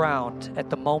into the ground at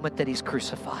the moment that he's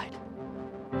crucified.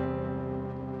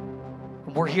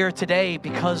 And we're here today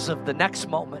because of the next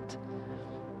moment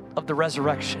of the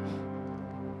resurrection.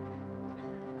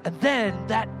 And then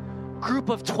that group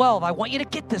of 12, I want you to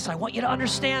get this, I want you to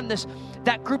understand this,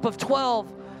 that group of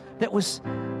 12 that was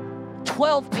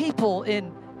 12 people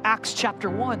in Acts chapter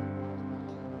 1.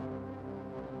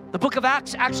 The book of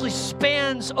Acts actually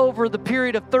spans over the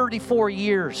period of 34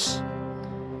 years.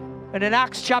 And in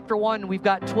Acts chapter 1, we've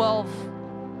got 12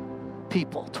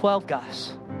 people, 12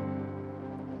 guys.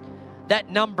 That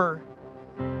number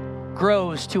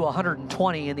grows to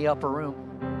 120 in the upper room.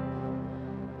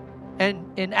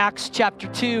 And in Acts chapter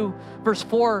 2, verse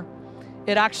 4,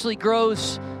 it actually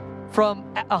grows from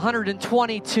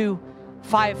 120 to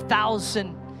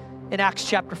 5,000 in Acts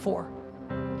chapter 4.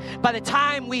 By the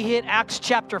time we hit Acts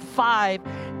chapter 5,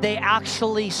 they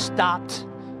actually stopped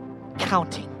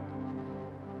counting,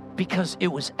 because it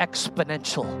was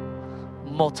exponential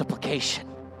multiplication.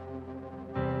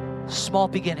 Small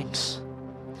beginnings.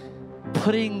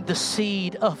 Putting the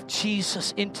seed of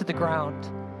Jesus into the ground.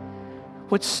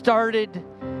 What started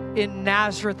in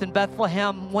Nazareth and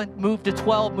Bethlehem, moved to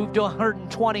 12, moved to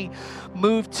 120,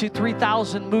 moved to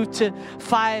 3,000, moved to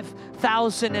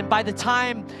 5,000. And by the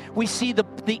time we see the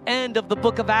end of the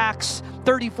book of Acts,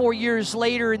 34 years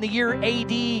later, in the year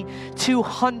AD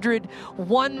 200,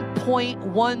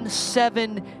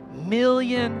 1.17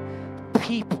 million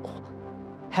people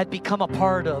had become a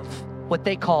part of what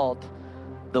they called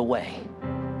the Way.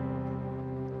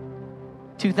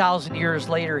 2,000 years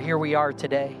later, here we are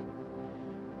today,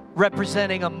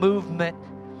 representing a movement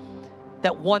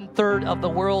that 1/3 of the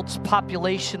world's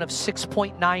population of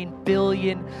 6.9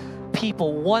 billion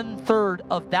people, 1/3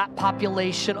 of that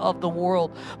population of the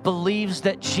world believes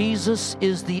that Jesus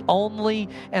is the only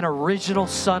and original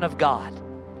Son of God.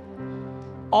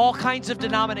 All kinds of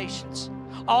denominations,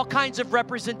 all kinds of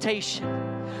representation,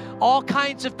 all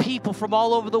kinds of people from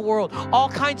all over the world, all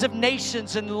kinds of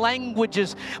nations and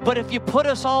languages. But if you put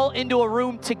us all into a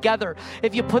room together,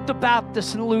 if you put the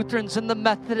Baptists and Lutherans and the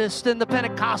Methodists and the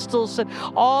Pentecostals and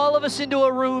all of us into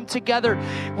a room together,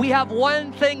 we have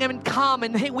one thing in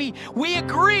common. We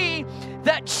agree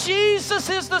that Jesus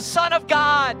is the Son of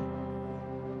God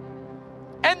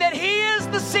and that He is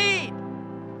the seed,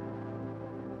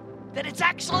 that it's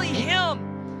actually Him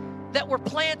that we're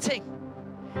planting.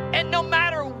 And no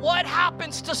matter what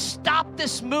happens to stop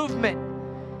this movement,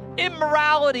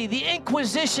 immorality, the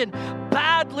Inquisition,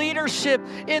 bad leadership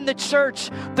in the church,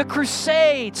 the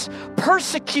Crusades,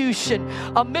 persecution,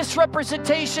 a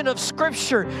misrepresentation of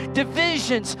Scripture,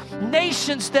 divisions,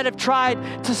 nations that have tried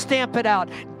to stamp it out,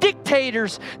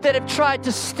 dictators that have tried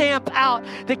to stamp out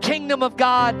the kingdom of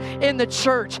God in the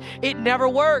church. It never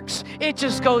works. It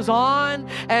just goes on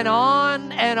and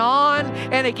on and on,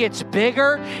 and it gets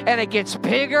bigger and it gets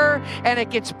bigger and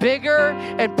it gets bigger.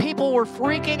 And people were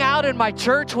freaking out in my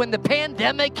church when the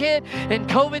pandemic hit and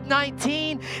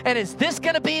COVID-19. And is this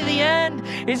going to be the end?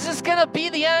 Is this going to be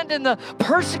the end? And the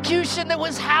persecution that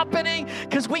was happening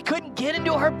because we couldn't get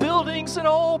into our buildings, and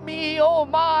oh me, oh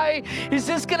my, is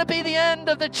this going to be the end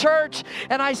of the church?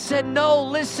 And I said, no,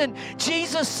 listen,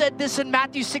 Jesus said this in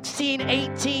Matthew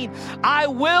 16:18, I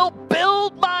will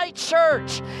build my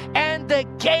church and the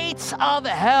gates of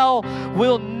hell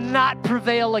will not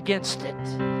prevail against it.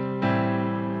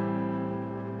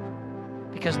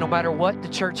 Because no matter what the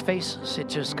church faces, it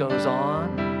just goes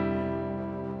on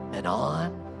and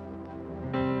on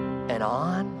and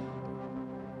on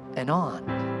and on.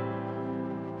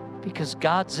 Because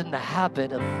God's in the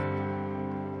habit of,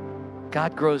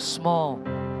 God grows small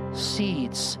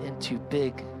seeds into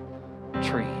big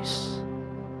trees.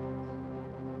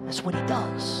 That's what He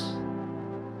does.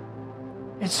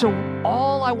 And so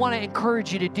all I want to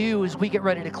encourage you to do as we get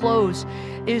ready to close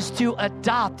is to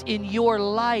adopt in your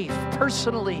life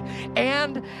personally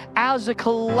and as a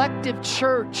collective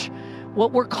church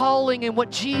what we're calling and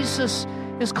what Jesus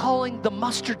is calling the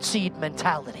mustard seed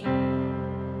mentality.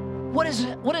 What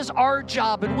is our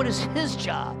job and what is His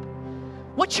job?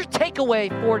 What's your takeaway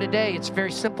for today? It's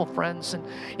very simple, friends. And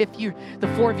if you, the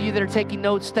four of you that are taking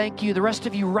notes, thank you. The rest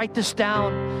of you, write this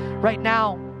down right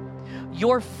now.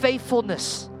 Your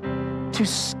faithfulness to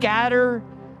scatter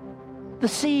the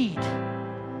seed,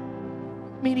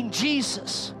 meaning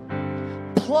Jesus,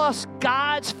 plus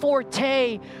God's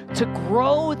forte to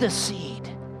grow the seed,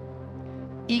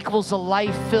 equals a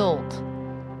life filled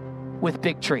with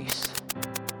big trees.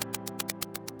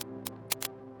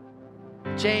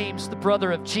 James, the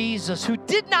brother of Jesus, who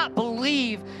did not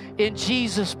believe in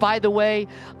Jesus, by the way,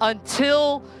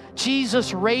 until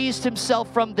Jesus raised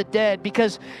Himself from the dead.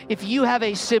 Because if you have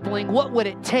a sibling, what would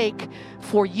it take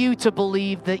for you to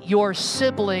believe that your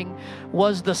sibling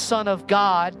was the Son of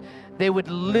God? They would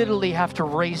literally have to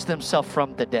raise themselves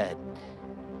from the dead.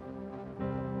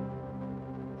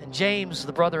 And James,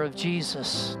 the brother of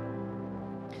Jesus,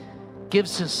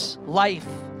 gives his life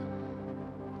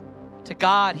to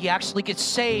God. He actually gets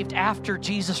saved after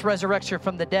Jesus' resurrection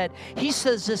from the dead. He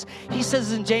says this, he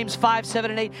says in James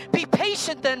 5:7-8, be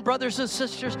patient then, brothers and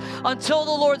sisters, until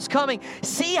the Lord's coming.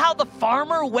 See how the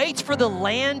farmer waits for the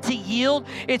land to yield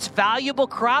its valuable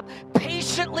crop,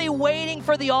 patiently waiting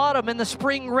for the autumn and the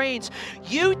spring rains.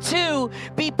 You too,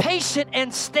 be patient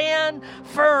and stand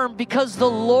firm, because the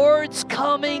Lord's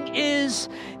coming is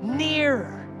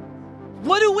near.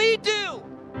 What do?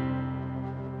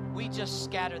 We just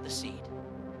scatter the seed.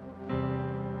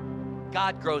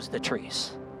 God grows the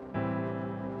trees.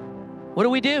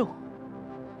 What do?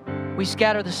 We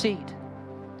scatter the seed.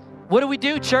 What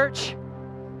do, church?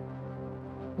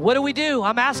 What do?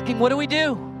 I'm asking, what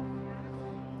do?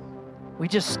 We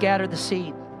just scatter the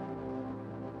seed.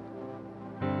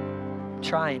 I'm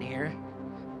trying here.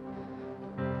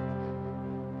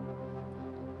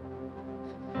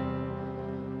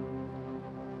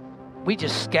 we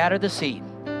just scatter the seed.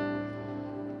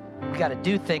 We got to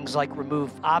do things like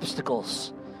remove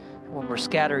obstacles when we're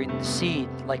scattering the seed,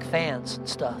 like fans and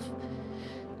stuff.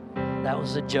 That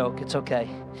was a joke. It's okay.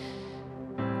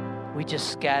 We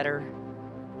just scatter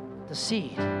the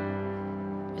seed.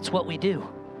 It's what we do.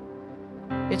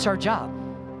 It's our job.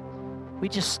 We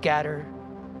just scatter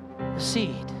the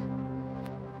seed.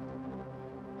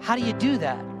 How do you do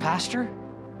that, Pastor?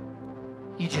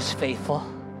 You just faithful.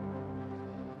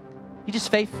 You just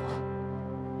faithful.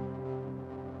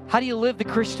 How do you live the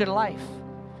Christian life?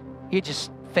 You're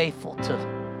just faithful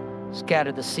to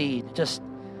scatter the seed. Just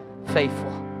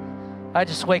faithful. I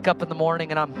just wake up in the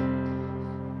morning and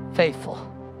I'm faithful.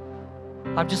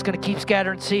 I'm just going to keep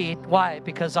scattering seed. Why?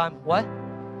 Because I'm what?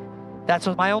 That's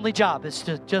what my only job is,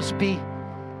 to just be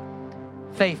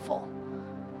faithful.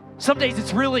 Some days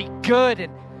it's really good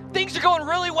and things are going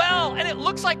really well and it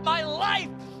looks like my life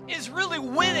is really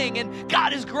winning and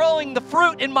God is growing the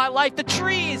fruit in my life. The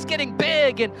tree is getting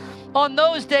big, and on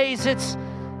those days it's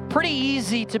pretty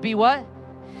easy to be what?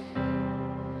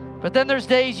 But then there's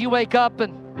days you wake up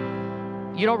and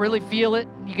you don't really feel it.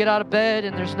 You get out of bed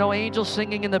and there's no angels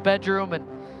singing in the bedroom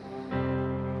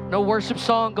and no worship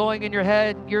song going in your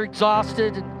head. You're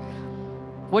exhausted and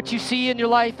what you see in your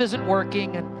life isn't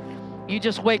working, and you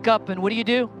just wake up and what do you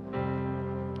do?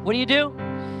 What do you do?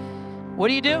 What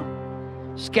do you do?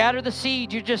 Scatter the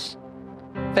seed. You're just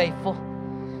faithful.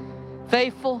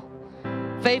 Faithful.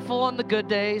 Faithful on the good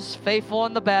days. Faithful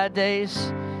on the bad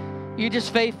days. You're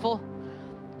just faithful.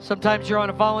 Sometimes you're on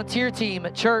a volunteer team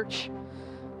at church.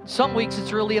 Some weeks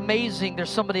it's really amazing. There's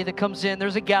somebody that comes in.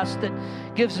 There's a guest that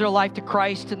gives their life to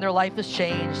Christ and their life has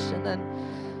changed. And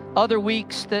then other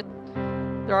weeks that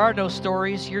there are no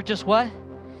stories. You're just what?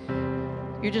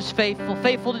 You're just faithful.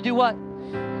 Faithful to do what?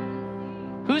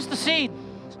 Who's the seed?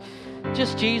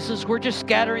 Just Jesus. We're just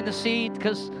scattering the seed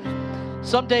because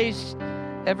some days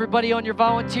everybody on your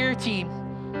volunteer team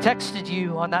texted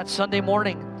you on that Sunday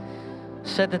morning,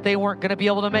 said that they weren't going to be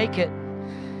able to make it.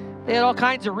 They had all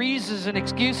kinds of reasons and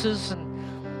excuses,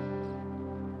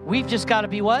 and we've just got to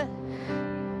be what?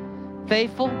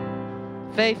 Faithful,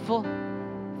 faithful,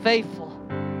 faithful,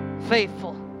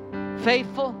 faithful,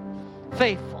 faithful,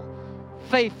 faithful,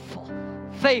 faithful,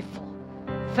 faithful,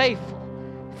 faithful,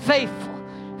 faithful,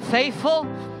 faithful,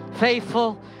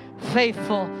 faithful,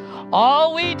 faithful.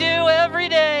 All we do every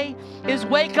day is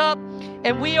wake up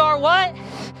and we are what?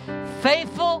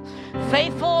 Faithful.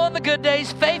 Faithful on the good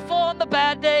days, faithful on the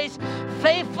bad days,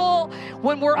 faithful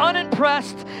when we're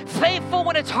unimpressed, faithful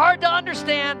when it's hard to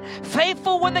understand,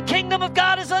 faithful when the kingdom of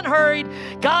God is unhurried.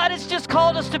 God has just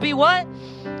called us to be what?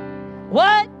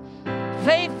 What?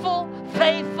 Faithful,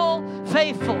 faithful,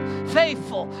 faithful,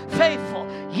 faithful, faithful.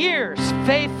 Years,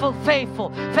 faithful, faithful,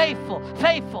 faithful,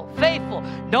 faithful, faithful.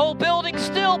 No building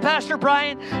still, Pastor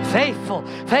Brian. Faithful,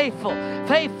 faithful,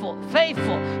 faithful,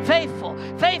 faithful,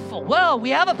 faithful, faithful. Well, we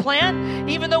have a plan.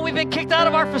 Even though we've been kicked out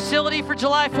of our facility for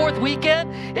July 4th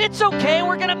weekend, it's okay.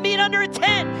 We're going to meet under a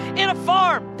tent in a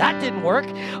farm. That didn't work.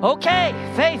 Okay,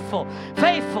 faithful,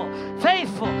 faithful,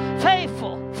 faithful,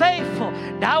 faithful, faithful.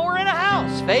 Now we're in a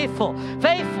house. Faithful,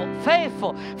 faithful,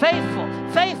 faithful,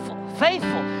 faithful, faithful,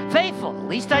 faithful, faithful. At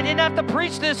least I didn't have to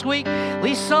preach this week. At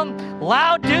least some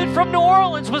loud dude from New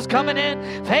Orleans was coming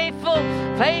in. Faithful,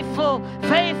 faithful,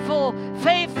 faithful,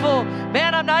 faithful.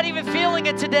 Man, I'm not even feeling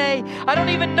it today. I don't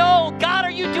even know. God,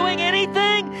 are you doing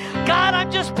anything? God,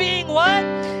 I'm just being what?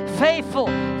 Faithful,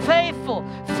 faithful,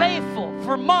 faithful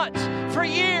for months, for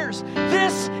years.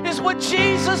 This is what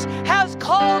Jesus has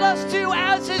called us to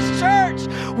as His church.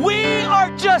 We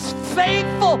are just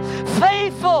faithful,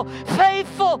 faithful,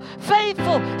 faithful,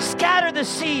 faithful. Scatter the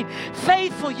seed.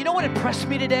 Faithful. You know what impressed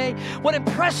me today? What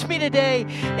impressed me today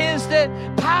is that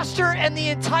Pastor and the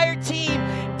entire team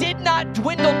did not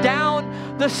dwindle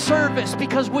down the service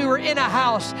because we were in a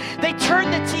house. They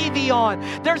turned the TV on.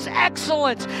 There's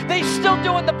excellence. They still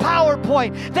doing the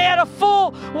PowerPoint. They had a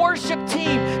full worship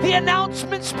team. The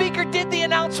announcement speaker did the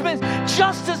announcements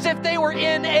just as if they were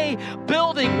in a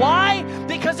building. Why?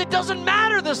 Because it doesn't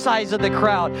matter the size of the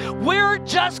crowd. We're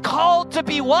just called to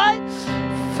be what?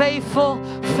 Faithful,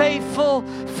 faithful,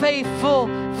 faithful,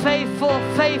 faithful,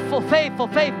 faithful, faithful,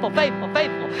 faithful, faithful, faithful,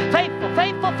 faithful,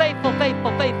 faithful, faithful,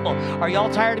 faithful, faithful. Are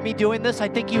y'all tired of me doing this? I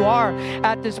think you are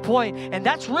at this point. And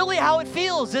that's really how it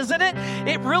feels, isn't it?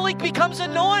 It really becomes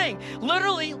annoying.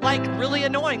 Literally, like really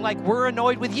annoying. Like we're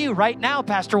annoyed with you right now,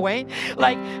 Pastor Wayne.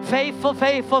 Like faithful,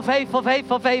 faithful, faithful,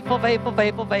 faithful, faithful, faithful,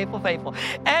 faithful, faithful, faithful.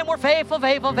 And we're faithful,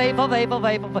 faithful, faithful, faithful,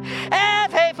 faithful, and faithful,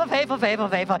 faithful, faithful, faithful,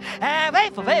 and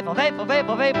faithful, faithful, faithful,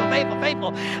 faithful, faithful, faithful,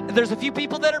 faithful. There's a few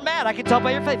people that are mad. I can tell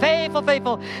by your face. Faithful,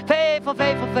 faithful, faithful,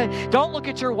 faithful, faithful. Don't look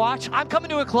at your watch. I'm coming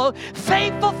to a close.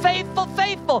 Faithful, faithful,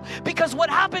 faithful. Because what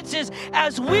happens is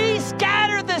as we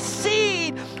scatter the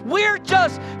seed, we're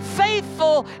just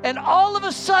faithful. And all of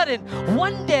a sudden,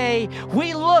 one day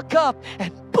we look up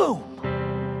and boom.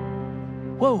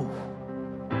 Whoa.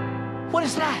 What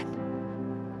is that?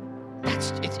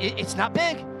 It's not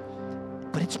big,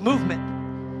 but it's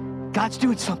movement. God's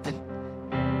doing something.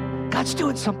 God's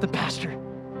doing something, Pastor.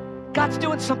 God's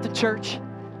doing something, church.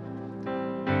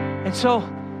 And so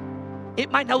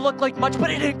it might not look like much, but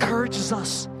it encourages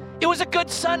us. It was a good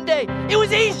Sunday. It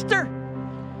was Easter.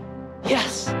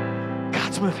 Yes,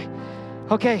 God's moving.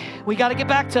 Okay, we got to get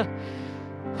back to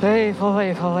faithful,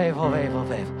 faithful, faithful, faithful,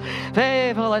 faithful.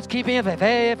 Faithful, let's keep being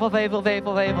faithful, faithful,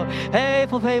 faithful, faithful,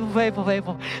 faithful, faithful, faithful,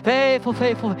 faithful, faithful,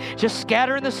 faithful. Just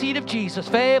scattering the seed of Jesus.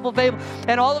 Faithful, faithful.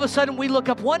 And all of a sudden we look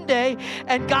up one day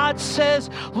and God says,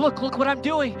 look what I'm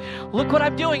doing. Look what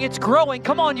I'm doing. It's growing.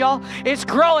 Come on, y'all. It's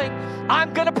growing.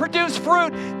 I'm going to produce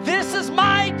fruit. This is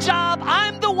my job.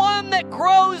 I'm the one that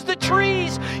grows the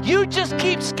trees. You just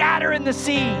keep scattering the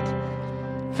seed.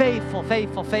 Faithful,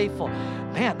 faithful, faithful.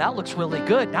 Man, that looks really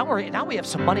good. Now we have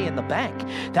some money in the bank.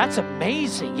 That's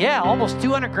amazing. Yeah, almost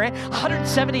 200 grand,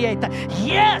 178.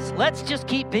 Yes, let's just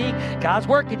keep being. God's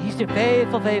working. He's doing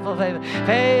faithful, faithful, faithful,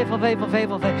 faithful, faithful,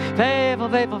 faithful, faithful, faithful,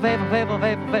 faithful, faithful,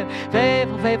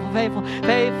 faithful, faithful, faithful,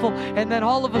 faithful. And then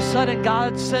all of a sudden,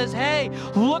 God says, "Hey,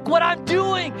 look what I'm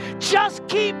doing. Just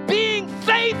keep being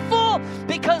faithful,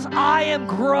 because I am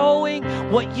growing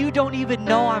what you don't even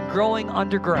know I'm growing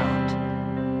underground."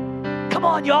 Come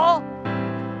on, y'all.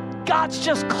 God's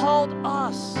just called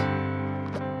us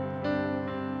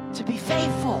to be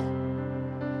faithful.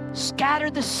 Scatter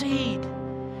the seed,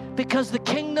 because the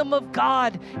kingdom of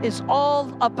God is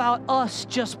all about us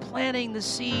just planting the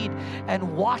seed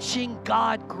and watching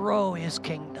God grow his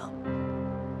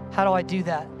kingdom. How do I do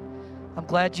that? I'm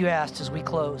glad you asked as we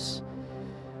close.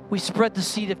 We spread the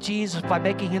seed of Jesus by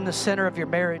making him the center of your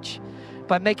marriage,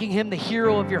 by making him the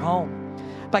hero of your home,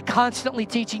 by constantly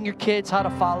teaching your kids how to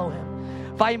follow him,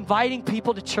 by inviting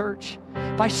people to church,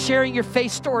 by sharing your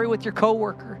faith story with your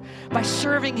coworker, by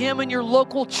serving him in your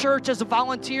local church as a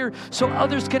volunteer so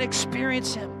others can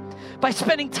experience him, by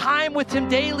spending time with him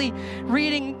daily,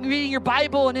 reading your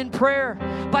Bible and in prayer,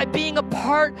 by being a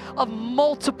part of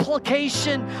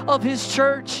multiplication of his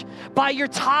church, by your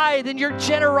tithe and your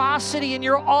generosity and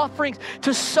your offerings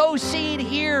to sow seed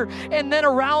here and then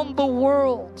around the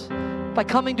world, by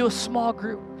coming to a small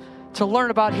group to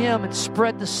learn about him and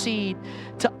spread the seed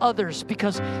to others.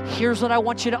 Because here's what I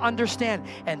want you to understand,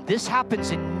 and this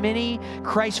happens in many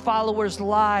Christ followers'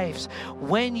 lives.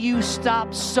 When you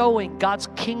stop sowing, God's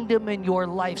kingdom in your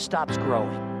life stops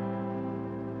growing.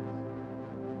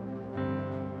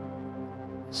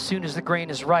 As soon as the grain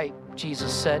is ripe,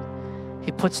 Jesus said,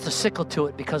 he puts the sickle to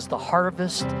it, because the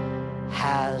harvest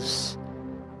has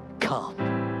come.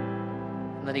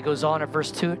 And then he goes on in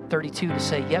verse 32 to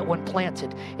say, yet when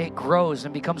planted, it grows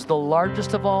and becomes the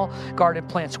largest of all garden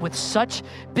plants, with such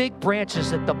big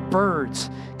branches that the birds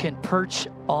can perch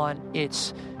on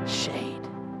its shade.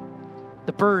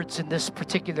 The birds in this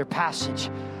particular passage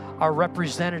are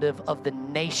representative of the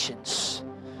nations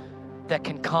that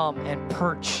can come and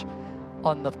perch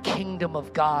on the kingdom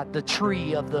of God, the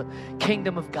tree of the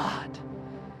kingdom of God.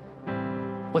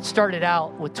 What started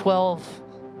out with 12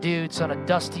 dudes on a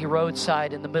dusty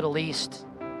roadside in the Middle East,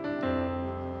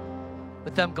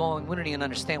 with them going, we don't even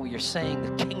understand what you're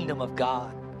saying, the kingdom of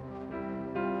God.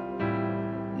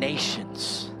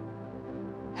 Nations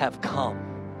have come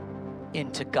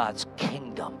into God's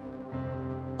kingdom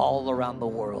all around the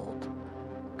world.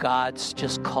 God's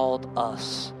just called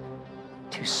us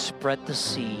to spread the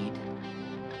seed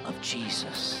of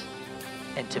Jesus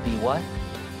and to be what?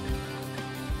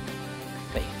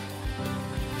 Faithful.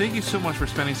 Thank you so much for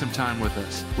spending some time with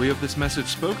us. We hope this message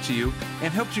spoke to you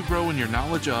and helped you grow in your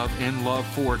knowledge of and love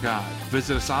for God.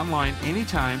 Visit us online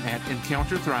anytime at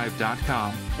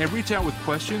EncounterThrive.com and reach out with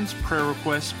questions, prayer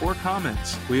requests, or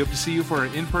comments. We hope to see you for our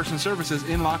in-person services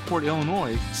in Lockport,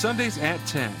 Illinois, Sundays at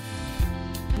 10.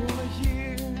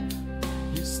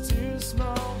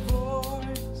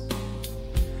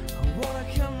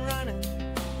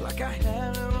 I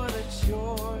have no other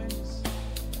choice.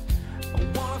 I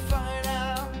wanna find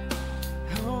out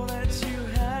all that you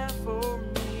have for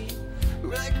me.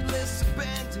 Reckless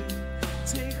abandon,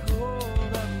 take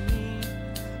hold of me.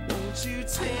 Won't you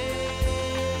take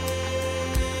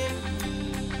me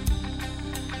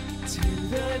to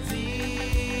the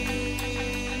deep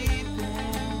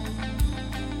end?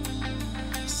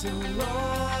 So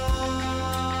lost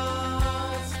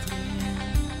in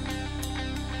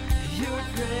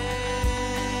grace.